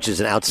Uncut, which is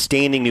an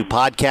outstanding new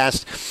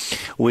podcast,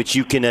 which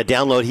you can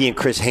download. He and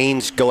Chris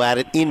Haynes go at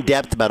it in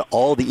depth about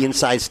all the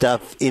inside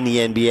stuff in the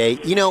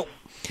NBA.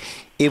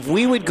 If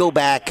we would go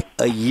back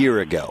a year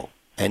ago,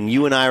 and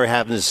you and I were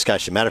having this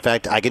discussion. Matter of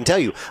fact, I can tell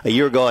you, a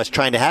year ago I was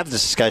trying to have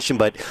this discussion,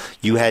 but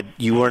you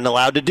weren't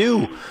allowed to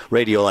do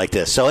radio like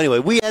this. So anyway,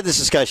 we had this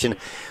discussion.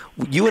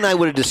 You and I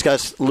would have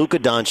discussed Luka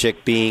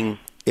Doncic being,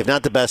 if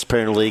not the best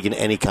player in the league, in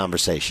any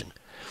conversation.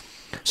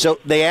 So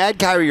they add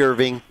Kyrie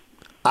Irving.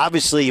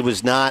 Obviously, it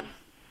was not.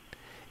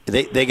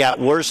 They got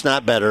worse,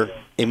 not better,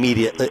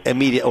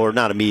 immediate, or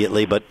not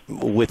immediately, but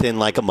within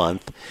like a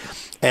month.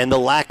 And the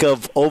lack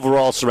of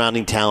overall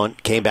surrounding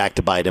talent came back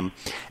to bite him.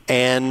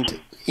 And,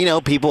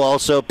 people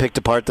also picked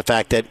apart the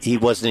fact that he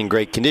wasn't in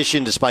great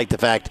condition, despite the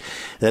fact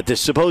that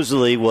this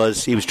supposedly he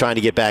was trying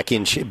to get back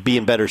be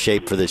in better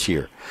shape for this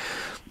year.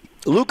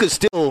 Luka's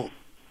still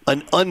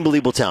an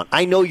unbelievable talent.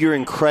 I know you're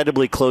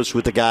incredibly close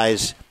with the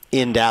guys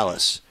in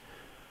Dallas.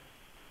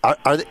 Are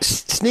they,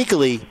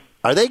 sneakily,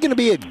 are they going to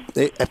be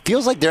it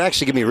feels like they're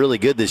actually going to be really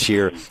good this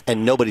year,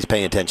 and nobody's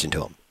paying attention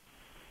to them.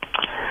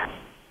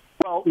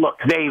 Well, look,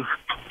 they've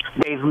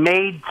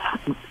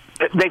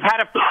had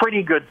a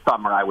pretty good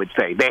summer, I would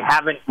say. They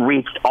haven't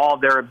reached all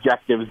their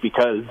objectives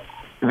because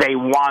they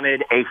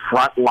wanted a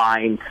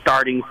frontline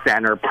starting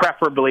center,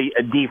 preferably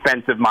a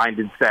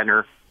defensive-minded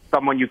center,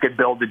 someone you could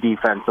build the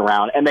defense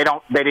around, and they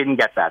didn't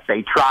get that.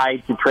 They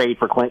tried to trade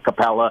for Clint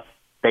Capella.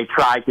 They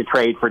tried to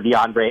trade for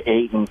DeAndre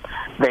Ayton.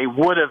 They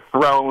would have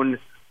thrown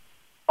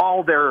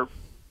all their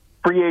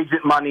free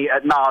agent money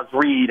at Naz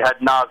Reid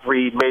had Naz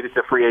Reid made it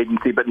to free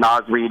agency, but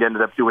Naz Reid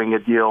ended up doing a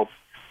deal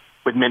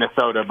with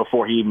Minnesota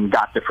before he even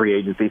got to free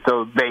agency.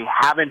 So they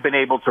haven't been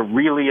able to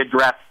really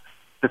address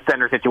the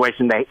center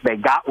situation. They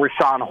got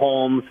Rashawn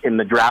Holmes in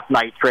the draft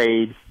night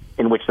trade,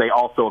 in which they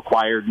also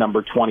acquired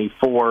number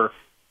 24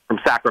 from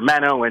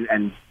Sacramento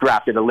and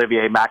drafted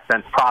Olivier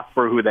Maxence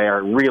Prosper, who they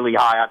are really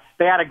high on.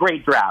 They had a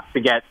great draft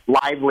to get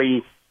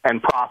Lively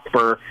and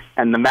Prosper,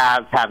 and the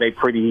Mavs have a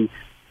pretty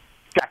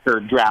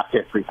checkered draft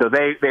history. So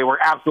they were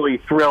absolutely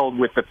thrilled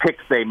with the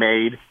picks they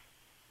made.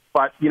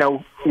 But,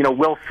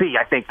 we'll see.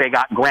 I think they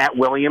got Grant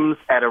Williams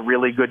at a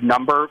really good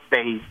number.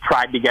 They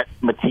tried to get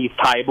Matisse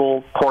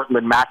Thybulle,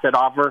 Portland matched that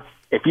offer.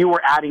 If you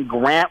were adding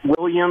Grant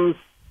Williams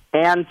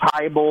and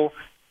Thybulle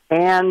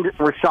and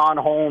Rashawn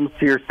Holmes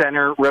to your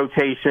center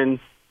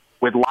rotation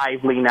with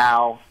Lively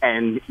now,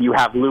 and you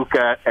have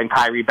Luka and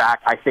Kyrie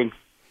back, I think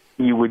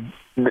you would,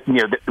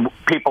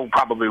 people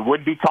probably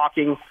would be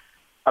talking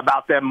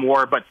about them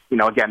more. But,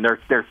 again,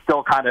 they're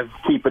still kind of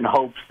keeping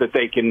hopes that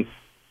they can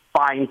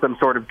find some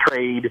sort of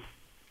trade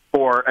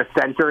for a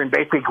center. And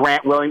basically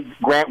Grant Williams,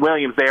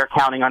 they are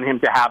counting on him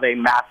to have a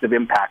massive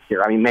impact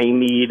here. I mean, they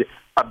need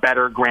a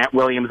better Grant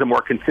Williams, a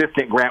more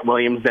consistent Grant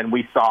Williams than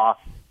we saw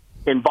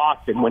in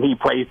Boston. When he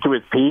plays to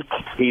his peak,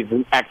 he's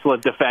an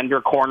excellent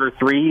defender, corner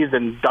threes,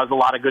 and does a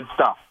lot of good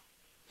stuff.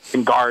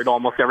 Can guard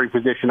almost every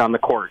position on the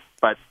court.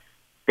 But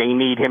they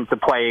need him to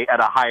play at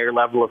a higher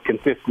level of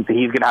consistency.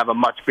 He's going to have a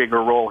much bigger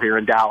role here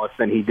in Dallas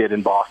than he did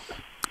in Boston.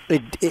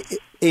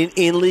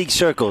 In league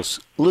circles,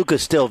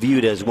 Luka's still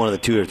viewed as one of the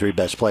 2 or 3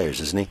 best players,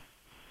 isn't he?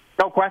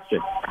 No question.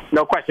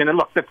 And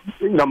look,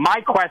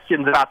 my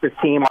questions about this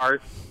team are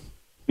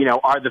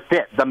the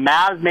fit. The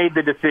Mavs made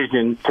the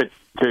decision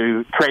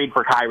to trade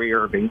for Kyrie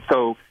Irving,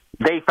 so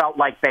they felt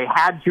like they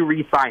had to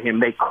re-sign him.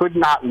 They could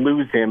not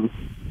lose him.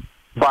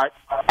 But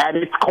at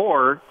its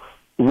core,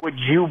 would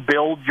you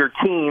build your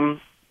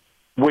team?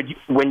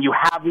 When you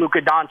have Luka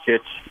Doncic,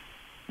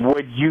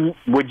 would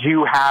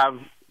you have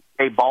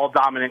a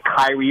ball-dominant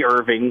Kyrie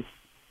Irving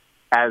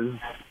as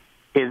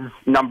his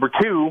number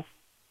 2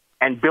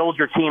 and build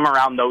your team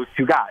around those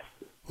 2 guys?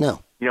 No.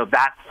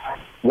 That's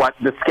what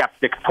the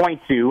skeptics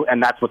point to,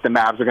 and that's what the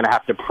Mavs are going to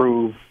have to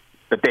prove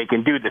that they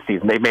can do this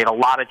season. They've made a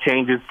lot of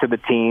changes to the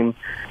team,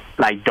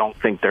 and I don't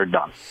think they're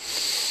done.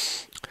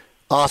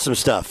 Awesome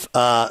stuff.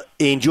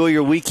 Enjoy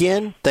your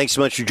weekend. Thanks so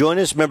much for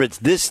joining us. Remember, it's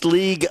This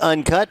League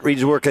Uncut. Read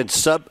his work on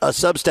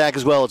Substack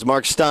as well. It's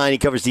Mark Stein. He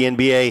covers the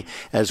NBA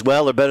as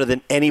well, or better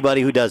than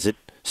anybody who does it.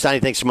 Steiny,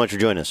 thanks so much for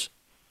joining us.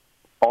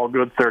 All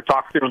good, sir.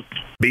 Talk soon.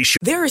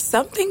 There are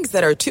some things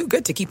that are too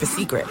good to keep a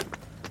secret.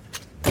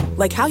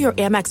 Like how your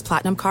Amex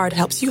Platinum card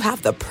helps you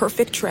have the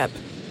perfect trip.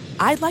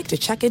 I'd like to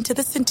check into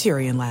the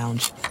Centurion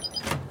Lounge.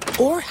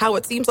 Or how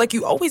it seems like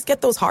you always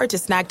get those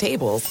hard-to-snag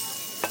tables.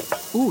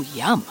 Ooh,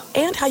 yum.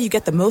 And how you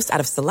get the most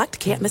out of select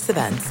can't-miss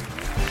events.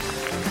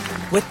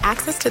 With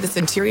access to the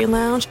Centurion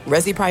Lounge,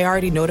 Resi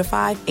Priority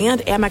Notified,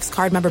 and Amex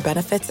card member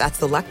benefits at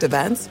select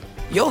events,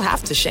 you'll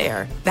have to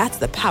share. That's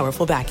the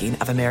powerful backing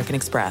of American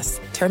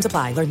Express. Terms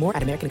apply. Learn more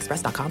at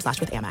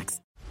americanexpress.com/withAmex.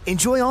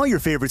 Enjoy all your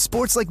favorite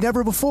sports like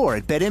never before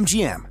at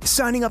BetMGM.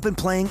 Signing up and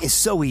playing is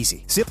so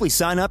easy. Simply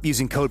sign up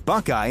using code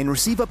Buckeye and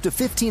receive up to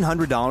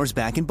 $1,500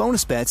 back in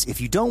bonus bets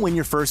if you don't win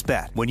your first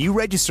bet. When you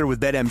register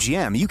with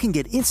BetMGM, you can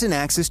get instant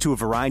access to a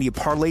variety of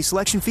parlay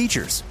selection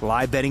features,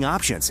 live betting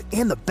options,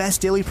 and the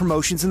best daily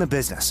promotions in the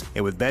business.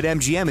 And with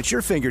BetMGM at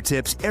your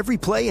fingertips, every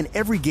play and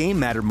every game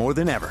matter more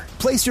than ever.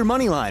 Place your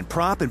moneyline,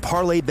 prop, and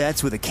parlay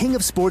bets with the king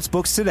of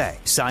sportsbooks today.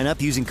 Sign up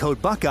using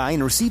code Buckeye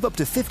and receive up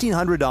to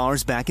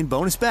 $1,500 back in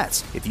bonus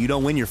bets if you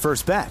don't win your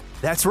first bet.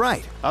 That's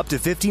right, up to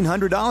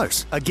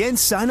 $1,500. Again,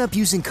 sign up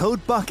using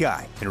code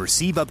Buckeye and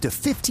receive up to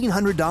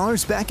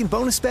 $1,500 back in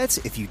bonus bets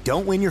if you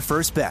don't win your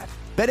first bet.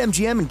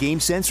 BetMGM and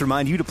GameSense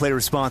remind you to play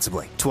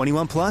responsibly.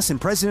 21 plus and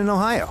present in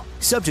Ohio.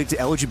 Subject to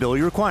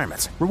eligibility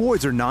requirements.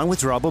 Rewards are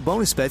non-withdrawable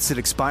bonus bets that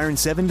expire in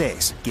 7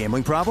 days.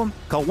 Gambling problem?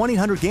 Call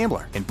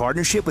 1-800-GAMBLER in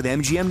partnership with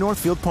MGM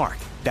Northfield Park.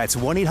 That's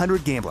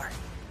 1-800-GAMBLER.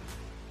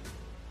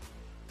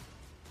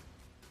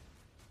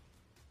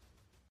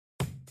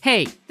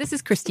 Hey, this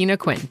is Christina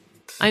Quinn.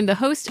 I'm the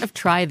host of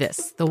Try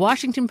This, the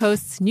Washington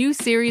Post's new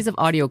series of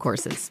audio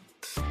courses.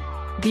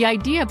 The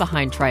idea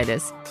behind Try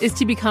This is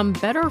to become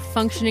better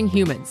functioning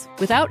humans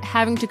without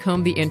having to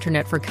comb the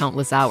internet for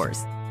countless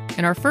hours.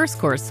 In our first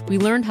course, we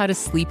learned how to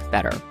sleep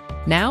better.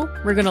 Now,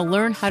 we're going to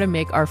learn how to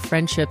make our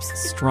friendships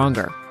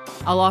stronger.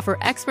 I'll offer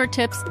expert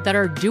tips that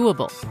are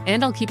doable,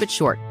 and I'll keep it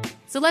short.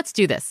 So let's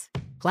do this.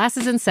 Class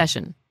is in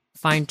session.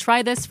 Find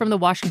Try This from the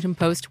Washington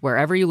Post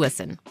wherever you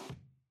listen.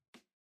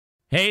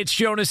 Hey, it's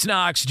Jonas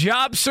Knox.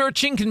 Job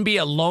searching can be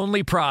a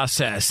lonely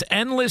process.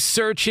 Endless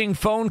searching,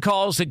 phone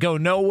calls that go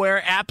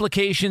nowhere,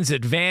 applications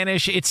that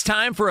vanish. It's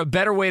time for a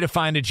better way to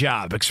find a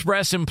job.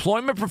 Express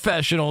Employment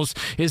Professionals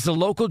is the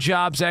local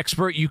jobs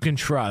expert you can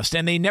trust,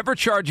 and they never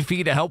charge a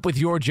fee to help with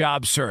your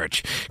job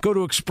search. Go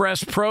to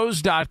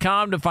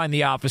expresspros.com to find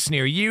the office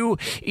near you.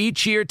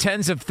 Each year,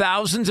 tens of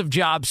thousands of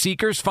job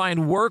seekers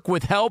find work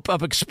with help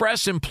of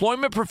Express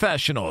Employment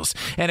Professionals.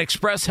 And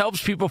Express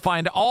helps people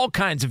find all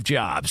kinds of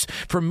jobs,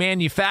 from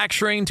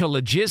manufacturing to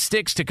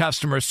logistics to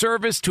customer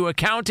service to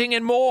accounting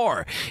and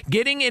more.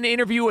 Getting an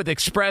interview with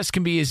Express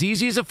can be as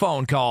easy as a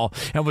phone call,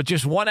 and with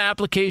just one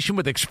application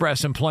with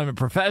Express Employment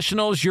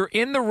Professionals, you're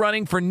in the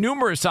running for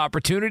numerous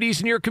opportunities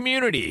in your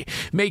community.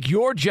 Make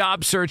your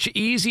job search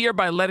easier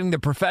by letting the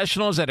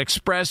professionals at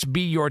Express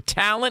be your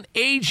talent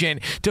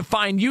agent to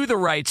find you the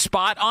right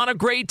spot on a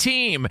great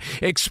team.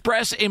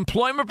 Express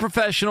Employment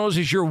Professionals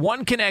is your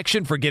one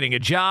connection for getting a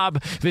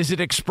job. Visit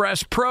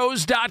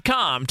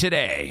expresspros.com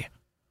today.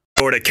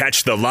 Or to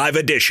catch the live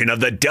edition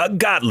of the Doug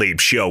Gottlieb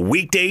Show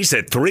weekdays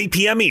at 3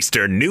 p.m.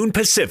 Eastern, noon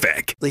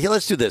Pacific.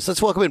 Let's do this.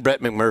 Let's welcome in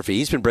Brett McMurphy.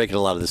 He's been breaking a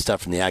lot of this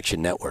stuff from the Action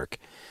Network.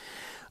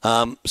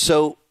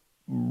 So,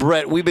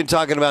 Brett, we've been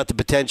talking about the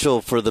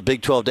potential for the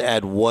Big 12 to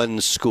add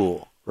one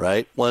school,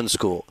 right? One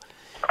school.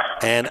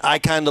 And I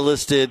kind of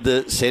listed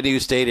the San Diego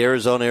State,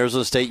 Arizona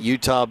State,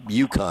 Utah,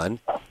 UConn.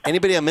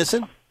 Anybody I'm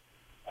missing?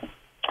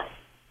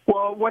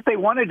 Well, what they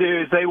want to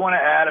do is they want to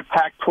add a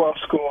Pac-12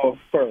 school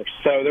first.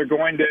 So they're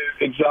going to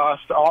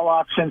exhaust all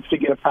options to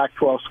get a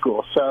Pac-12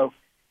 school. So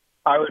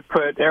I would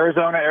put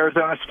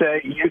Arizona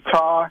State,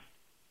 Utah,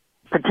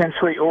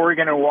 potentially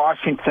Oregon and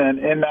Washington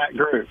in that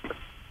group.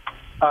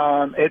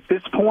 At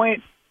this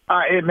point,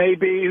 it may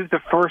be the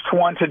first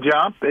one to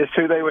jump is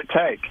who they would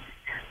take.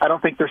 I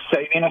don't think they're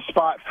saving a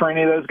spot for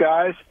any of those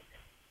guys.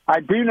 I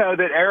do know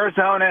that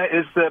Arizona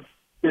is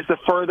the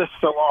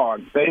furthest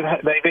along.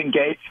 They've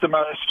engaged the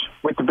most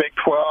with the Big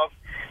 12.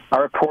 I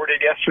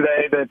reported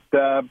yesterday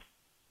that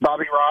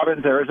Bobby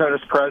Robbins,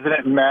 Arizona's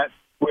president, met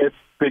with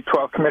Big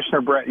 12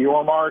 Commissioner Brett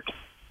Yormark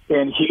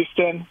in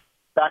Houston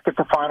back at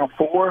the Final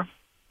Four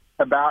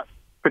about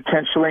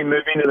potentially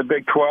moving to the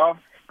Big 12.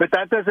 But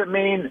that doesn't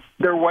mean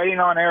they're waiting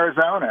on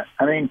Arizona.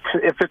 I mean,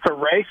 if it's a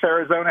race,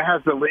 Arizona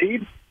has the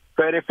lead.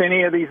 But if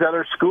any of these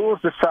other schools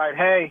decide,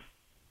 hey,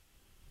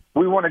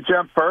 we want to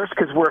jump first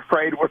because we're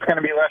afraid what's going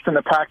to be left in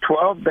the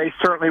Pac-12, they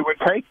certainly would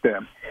take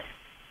them.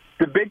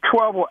 The Big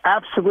 12 will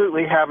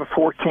absolutely have a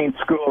 14th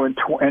school in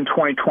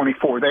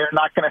 2024. They are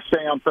not going to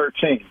stay on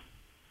 13.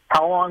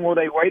 How long will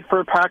they wait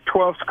for a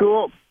Pac-12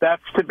 school?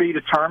 That's to be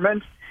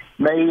determined.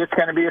 Maybe it's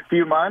going to be a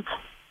few months.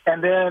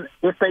 And then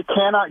if they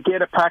cannot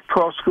get a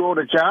Pac-12 school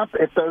to jump,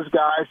 if those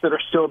guys that are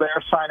still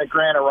there sign a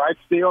grant of rights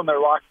deal and they're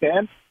locked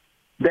in,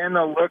 then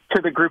they'll look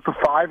to the group of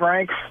five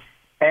ranks.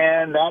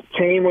 And that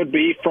team would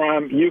be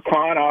from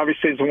UConn,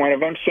 obviously, is one of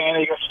them, San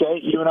Diego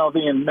State, UNLV,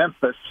 and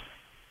Memphis.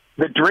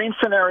 The dream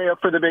scenario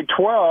for the Big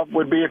 12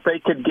 would be if they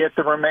could get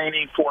the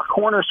remaining four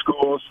corner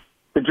schools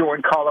to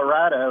join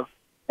Colorado,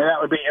 and that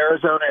would be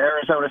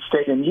Arizona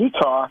State, and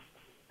Utah.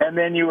 And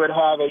then you would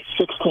have a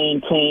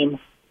 16-team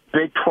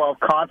Big 12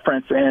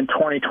 conference in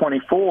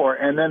 2024,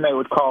 and then they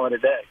would call it a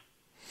day.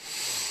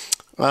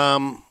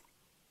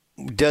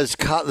 Does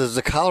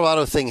the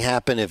Colorado thing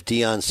happen if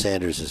Deion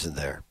Sanders isn't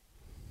there?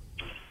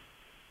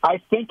 I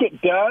think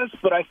it does,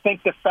 but I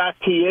think the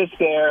fact he is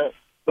there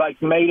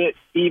made it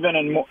even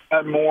an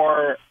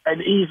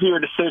easier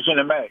decision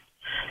to make.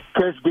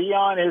 Because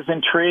Deion is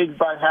intrigued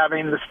by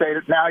having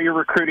now you're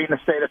recruiting the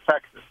state of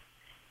Texas.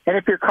 And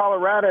if you're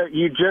Colorado,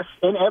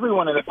 and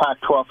everyone in the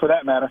Pac-12 for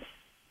that matter,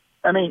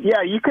 I mean,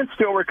 yeah, you can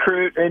still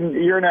recruit, and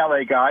you're an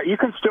LA guy, you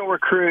can still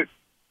recruit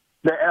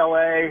the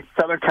LA,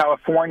 Southern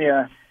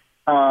California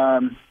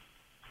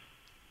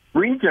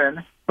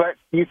region, but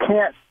you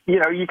can't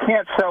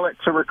sell it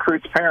to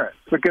recruits' parents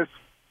because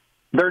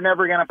they're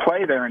never going to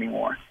play there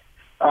anymore.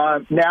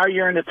 Now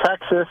you're into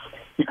Texas,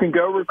 you can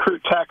go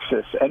recruit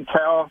Texas and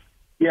tell,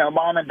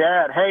 mom and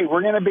dad, hey,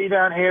 we're going to be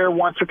down here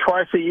once or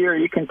twice a year.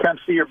 You can come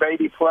see your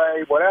baby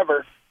play,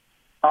 whatever.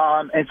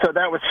 And so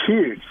that was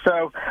huge.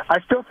 So I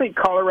still think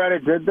Colorado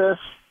did this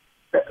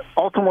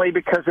ultimately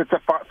because it's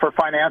for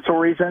financial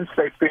reasons.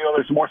 They feel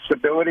there's more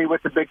stability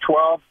with the Big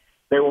 12.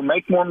 They will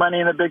make more money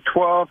in the Big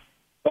 12.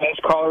 As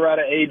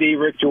Colorado AD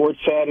Rick George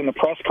said in the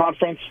press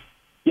conference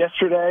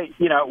yesterday,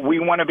 we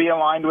want to be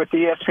aligned with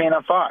ESPN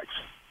and Fox.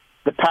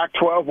 The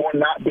Pac-12 will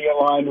not be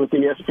aligned with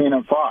ESPN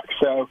and Fox.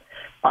 So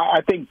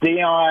I think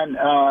Deion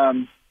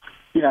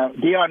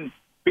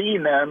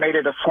being there made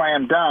it a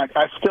slam dunk.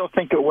 I still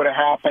think it would have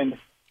happened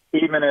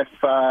even if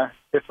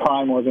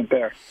Prime wasn't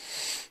there.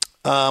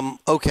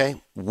 Okay,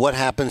 what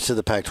happens to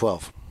the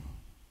Pac-12?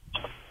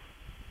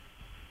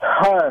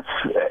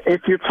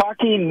 If you're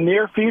talking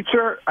near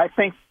future, I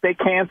think they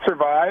can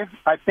survive.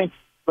 I think,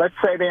 let's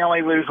say they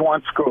only lose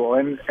one school,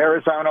 and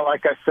Arizona,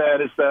 like I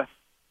said, is the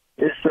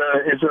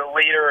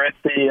leader at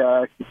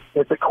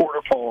the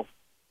quarter pole.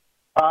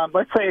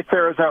 Let's say it's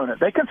Arizona.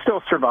 They can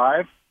still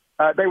survive.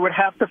 They would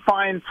have to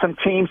find some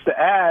teams to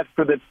add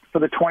for the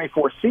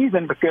 24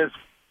 season, because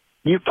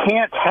you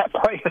can't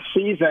play a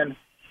season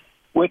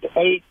with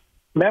 8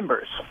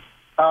 members.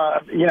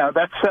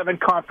 That's 7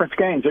 conference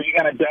games. Are you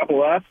going to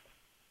double up,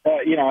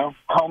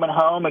 home and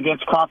home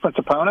against conference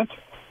opponents?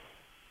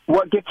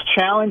 What gets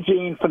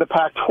challenging for the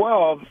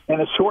Pac-12 in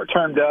the short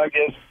term, Doug,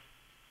 is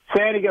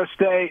San Diego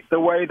State, the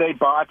way they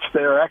botched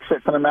their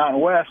exit from the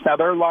Mountain West. Now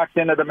they're locked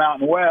into the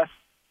Mountain West.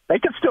 They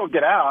can still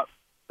get out,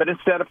 but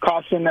instead of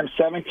costing them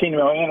 $17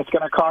 million, it's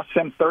going to cost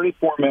them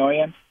 $34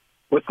 million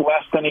with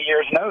less than a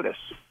year's notice,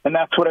 and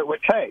that's what it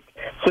would take.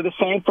 So the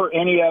same for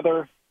any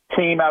other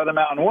team out of the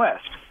Mountain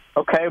West.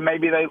 Okay,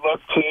 maybe they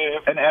look to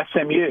an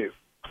SMU.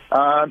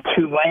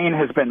 Tulane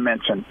has been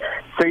mentioned.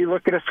 So you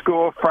look at a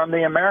school from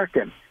the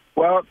American.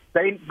 Well,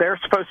 they're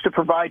supposed to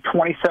provide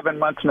 27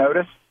 months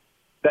notice.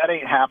 That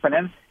ain't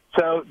happening.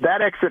 So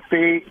that exit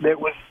fee that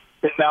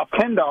is now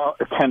 $10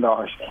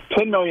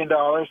 million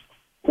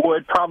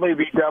would probably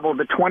be doubled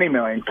to $20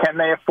 million. Can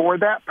they afford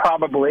that?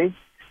 Probably.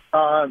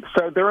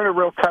 So they're in a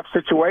real tough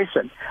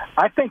situation.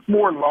 I think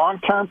more long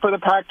term for the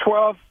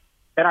Pac-12,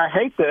 and I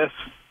hate this.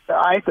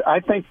 I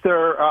think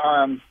they're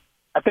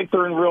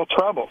in real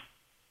trouble,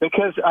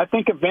 because I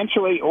think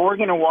eventually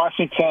Oregon and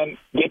Washington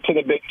get to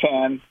the Big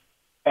Ten,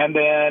 and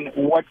then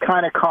what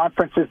kind of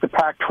conference is the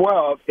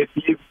Pac-12 if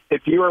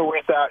you are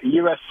without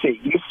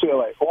USC,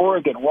 UCLA,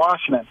 Oregon,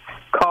 Washington,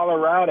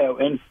 Colorado,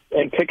 and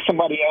pick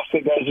somebody else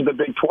that goes to the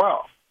Big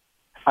 12?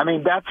 I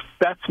mean,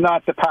 that's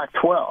not the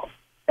Pac-12.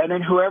 And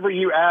then whoever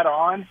you add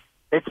on,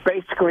 it's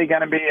basically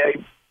going to be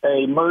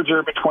a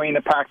merger between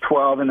the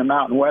Pac-12 and the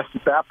Mountain West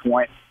at that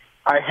point.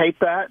 I hate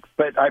that,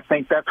 but I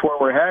think that's where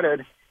we're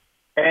headed.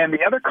 And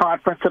the other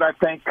conference that I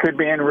think could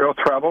be in real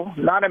trouble,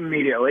 not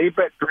immediately,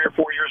 but 3 or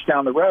 4 years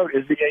down the road,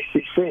 is the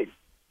ACC.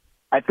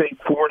 I think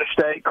Florida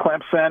State,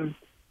 Clemson,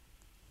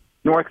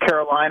 North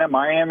Carolina,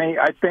 Miami,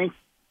 I think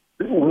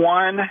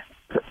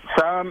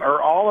some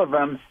or all of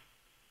them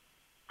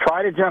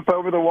try to jump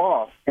over the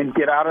wall and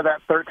get out of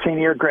that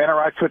 13-year grant of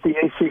rights with the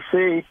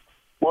ACC.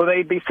 Will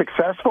they be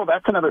successful?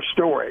 That's another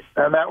story,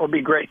 and that would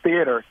be great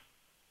theater.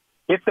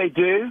 If they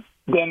do,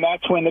 then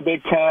that's when the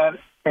Big Ten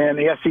and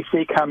the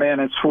SEC come in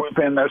and swoop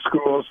in those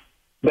schools.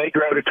 They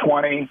grow to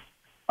 20.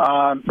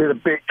 The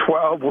Big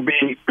 12 will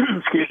be,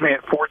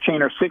 at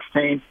 14 or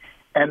 16.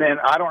 And then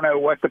I don't know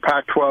what the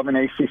Pac-12 and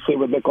ACC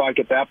would look like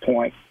at that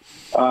point.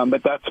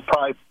 But that's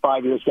probably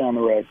 5 years down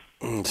the road.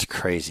 It's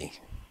crazy.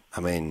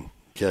 I mean,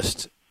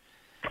 just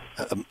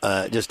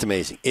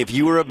amazing. If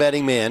you were a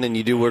betting man and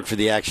you do work for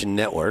the Action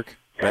Network,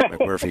 Brett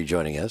McMurphy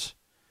joining us,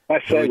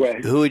 nice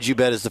segue. Who would you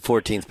bet is the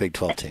 14th Big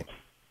 12 team?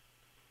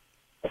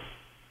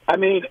 I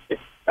mean,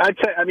 I'd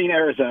say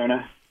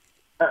Arizona,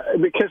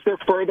 because they're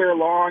further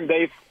along.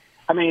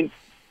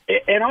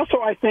 And also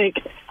I think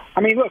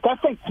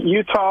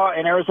Utah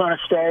and Arizona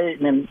State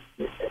and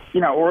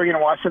Oregon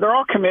and Washington, they're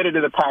all committed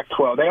to the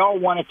Pac-12. They all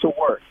want it to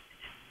work.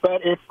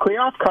 But if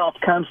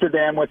Kliavkoff comes to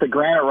them with a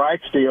grant of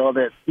rights deal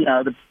that,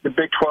 the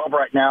Big 12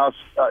 right now is,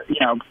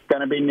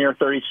 going to be near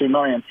 $32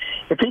 million.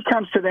 If he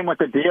comes to them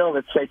with a deal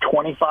that's, say,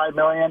 $25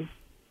 million,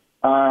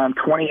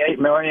 $28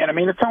 million, I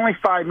mean, it's only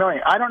 $5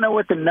 million. I don't know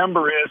what the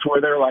number is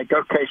where they're like,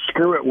 okay,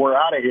 screw it, we're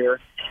out of here.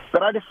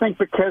 But I just think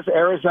because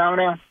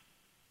Arizona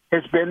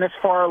has been this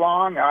far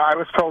along, I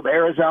was told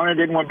Arizona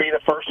didn't want to be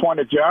the first one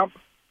to jump.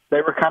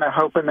 They were kind of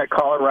hoping that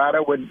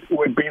Colorado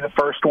would be the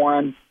first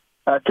one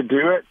to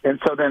do it, and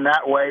so then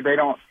that way they're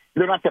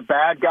not the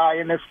bad guy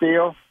in this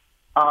deal.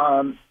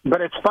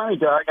 But it's funny,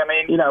 Doug. I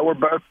mean, we're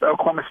both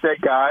Oklahoma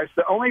State guys.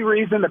 The only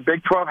reason the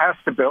Big 12 has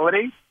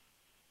stability,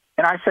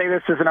 and I say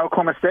this as an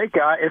Oklahoma State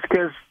guy, is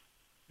because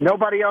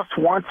nobody else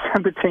wants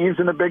the teams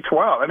in the Big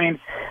 12. I mean,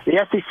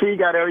 the SEC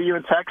got OU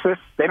in Texas.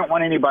 They don't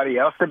want anybody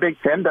else. The Big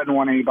 10 doesn't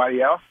want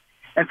anybody else.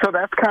 And so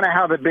that's kind of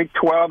how the Big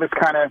 12 has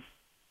kind of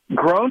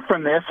grown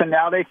from this, and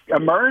now they've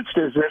emerged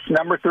as this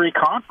number 3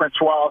 conference,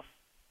 while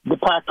the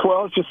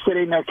Pac-12 is just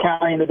sitting there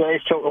counting the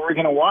days till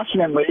Oregon and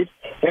Washington leave,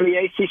 and the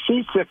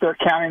ACC sit there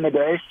counting the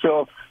days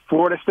till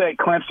Florida State,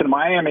 Clemson,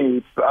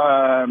 Miami,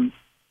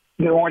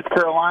 North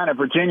Carolina,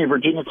 Virginia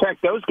Tech,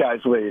 those guys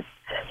leave.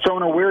 So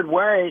in a weird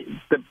way,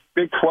 the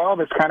Big 12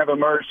 has kind of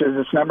emerged as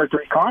this number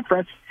 3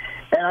 conference,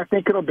 and I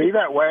think it'll be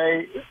that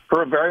way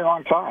for a very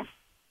long time.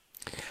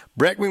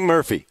 Brett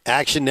McMurphy,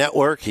 Action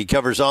Network. He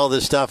covers all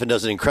this stuff and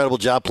does an incredible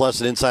job, plus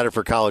an insider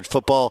for college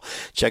football.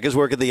 Check his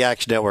work at the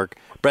Action Network.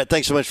 Brett,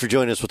 thanks so much for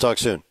joining us. We'll talk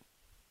soon.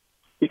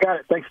 You got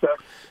it. Thanks, Doug.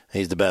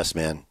 He's the best,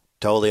 man.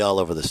 Totally all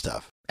over this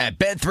stuff. At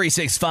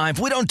Bet365,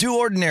 we don't do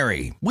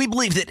ordinary. We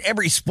believe that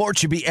every sport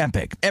should be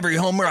epic. Every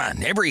home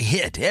run, every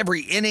hit,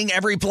 every inning,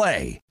 every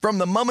play. From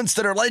the moments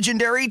that are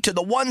legendary to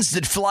the ones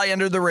that fly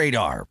under the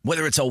radar.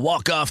 Whether it's a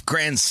walk-off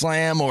grand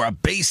slam or a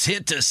base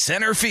hit to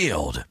center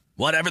field.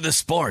 Whatever the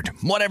sport,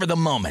 whatever the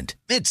moment,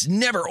 it's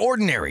never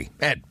ordinary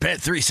at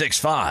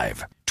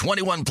Bet365.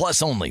 21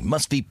 plus only.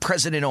 Must be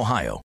present in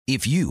Ohio.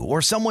 If you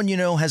or someone you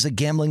know has a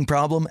gambling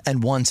problem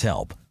and wants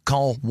help,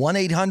 call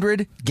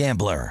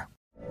 1-800-GAMBLER.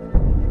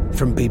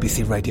 From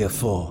BBC Radio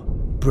 4,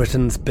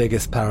 Britain's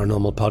biggest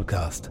paranormal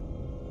podcast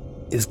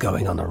is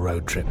going on a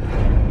road trip.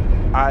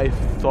 I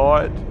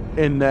thought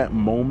in that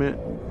moment,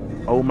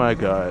 oh my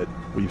God,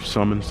 we've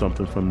summoned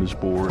something from this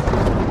board.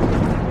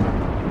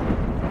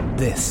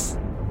 This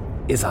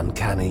is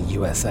Uncanny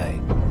USA.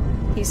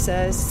 He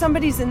says,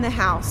 somebody's in the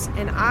house,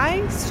 and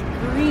I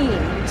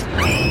screamed.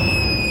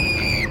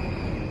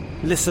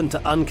 Listen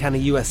to Uncanny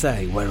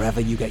USA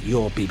wherever you get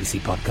your BBC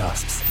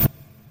podcasts,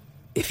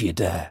 if you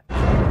dare.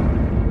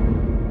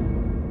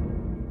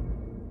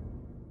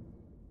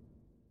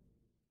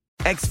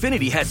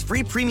 Xfinity has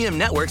free premium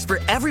networks for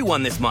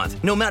everyone this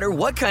month, no matter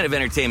what kind of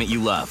entertainment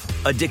you love.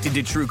 Addicted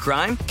to true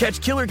crime?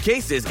 Catch killer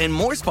cases and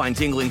more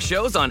spine-tingling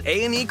shows on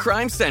A&E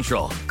Crime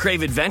Central.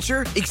 Crave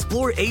adventure?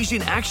 Explore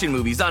Asian action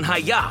movies on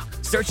Hi-Ya.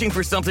 Searching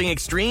for something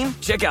extreme?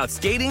 Check out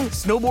skating,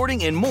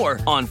 snowboarding, and more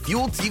on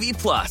Fuel TV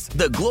Plus,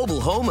 the global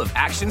home of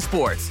action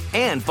sports.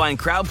 And find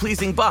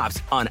crowd-pleasing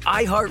bops on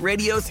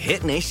iHeartRadio's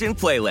Hit Nation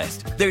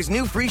playlist. There's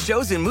new free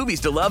shows and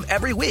movies to love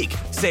every week.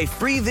 Say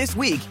free this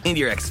week in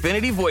your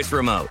Xfinity voice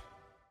remote.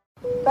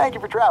 Thank you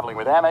for traveling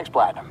with Amex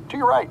Platinum. To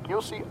your right,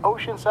 you'll see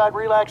oceanside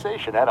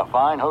relaxation at a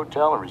fine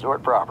hotel and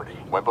resort property.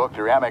 When booked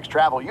through Amex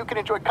Travel, you can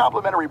enjoy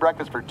complimentary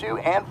breakfast for 2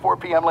 and 4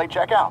 p.m. late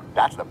checkout.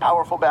 That's the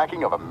powerful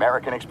backing of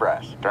American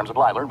Express. Terms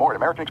apply. Learn more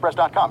at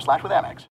americanexpress.com/withAmex.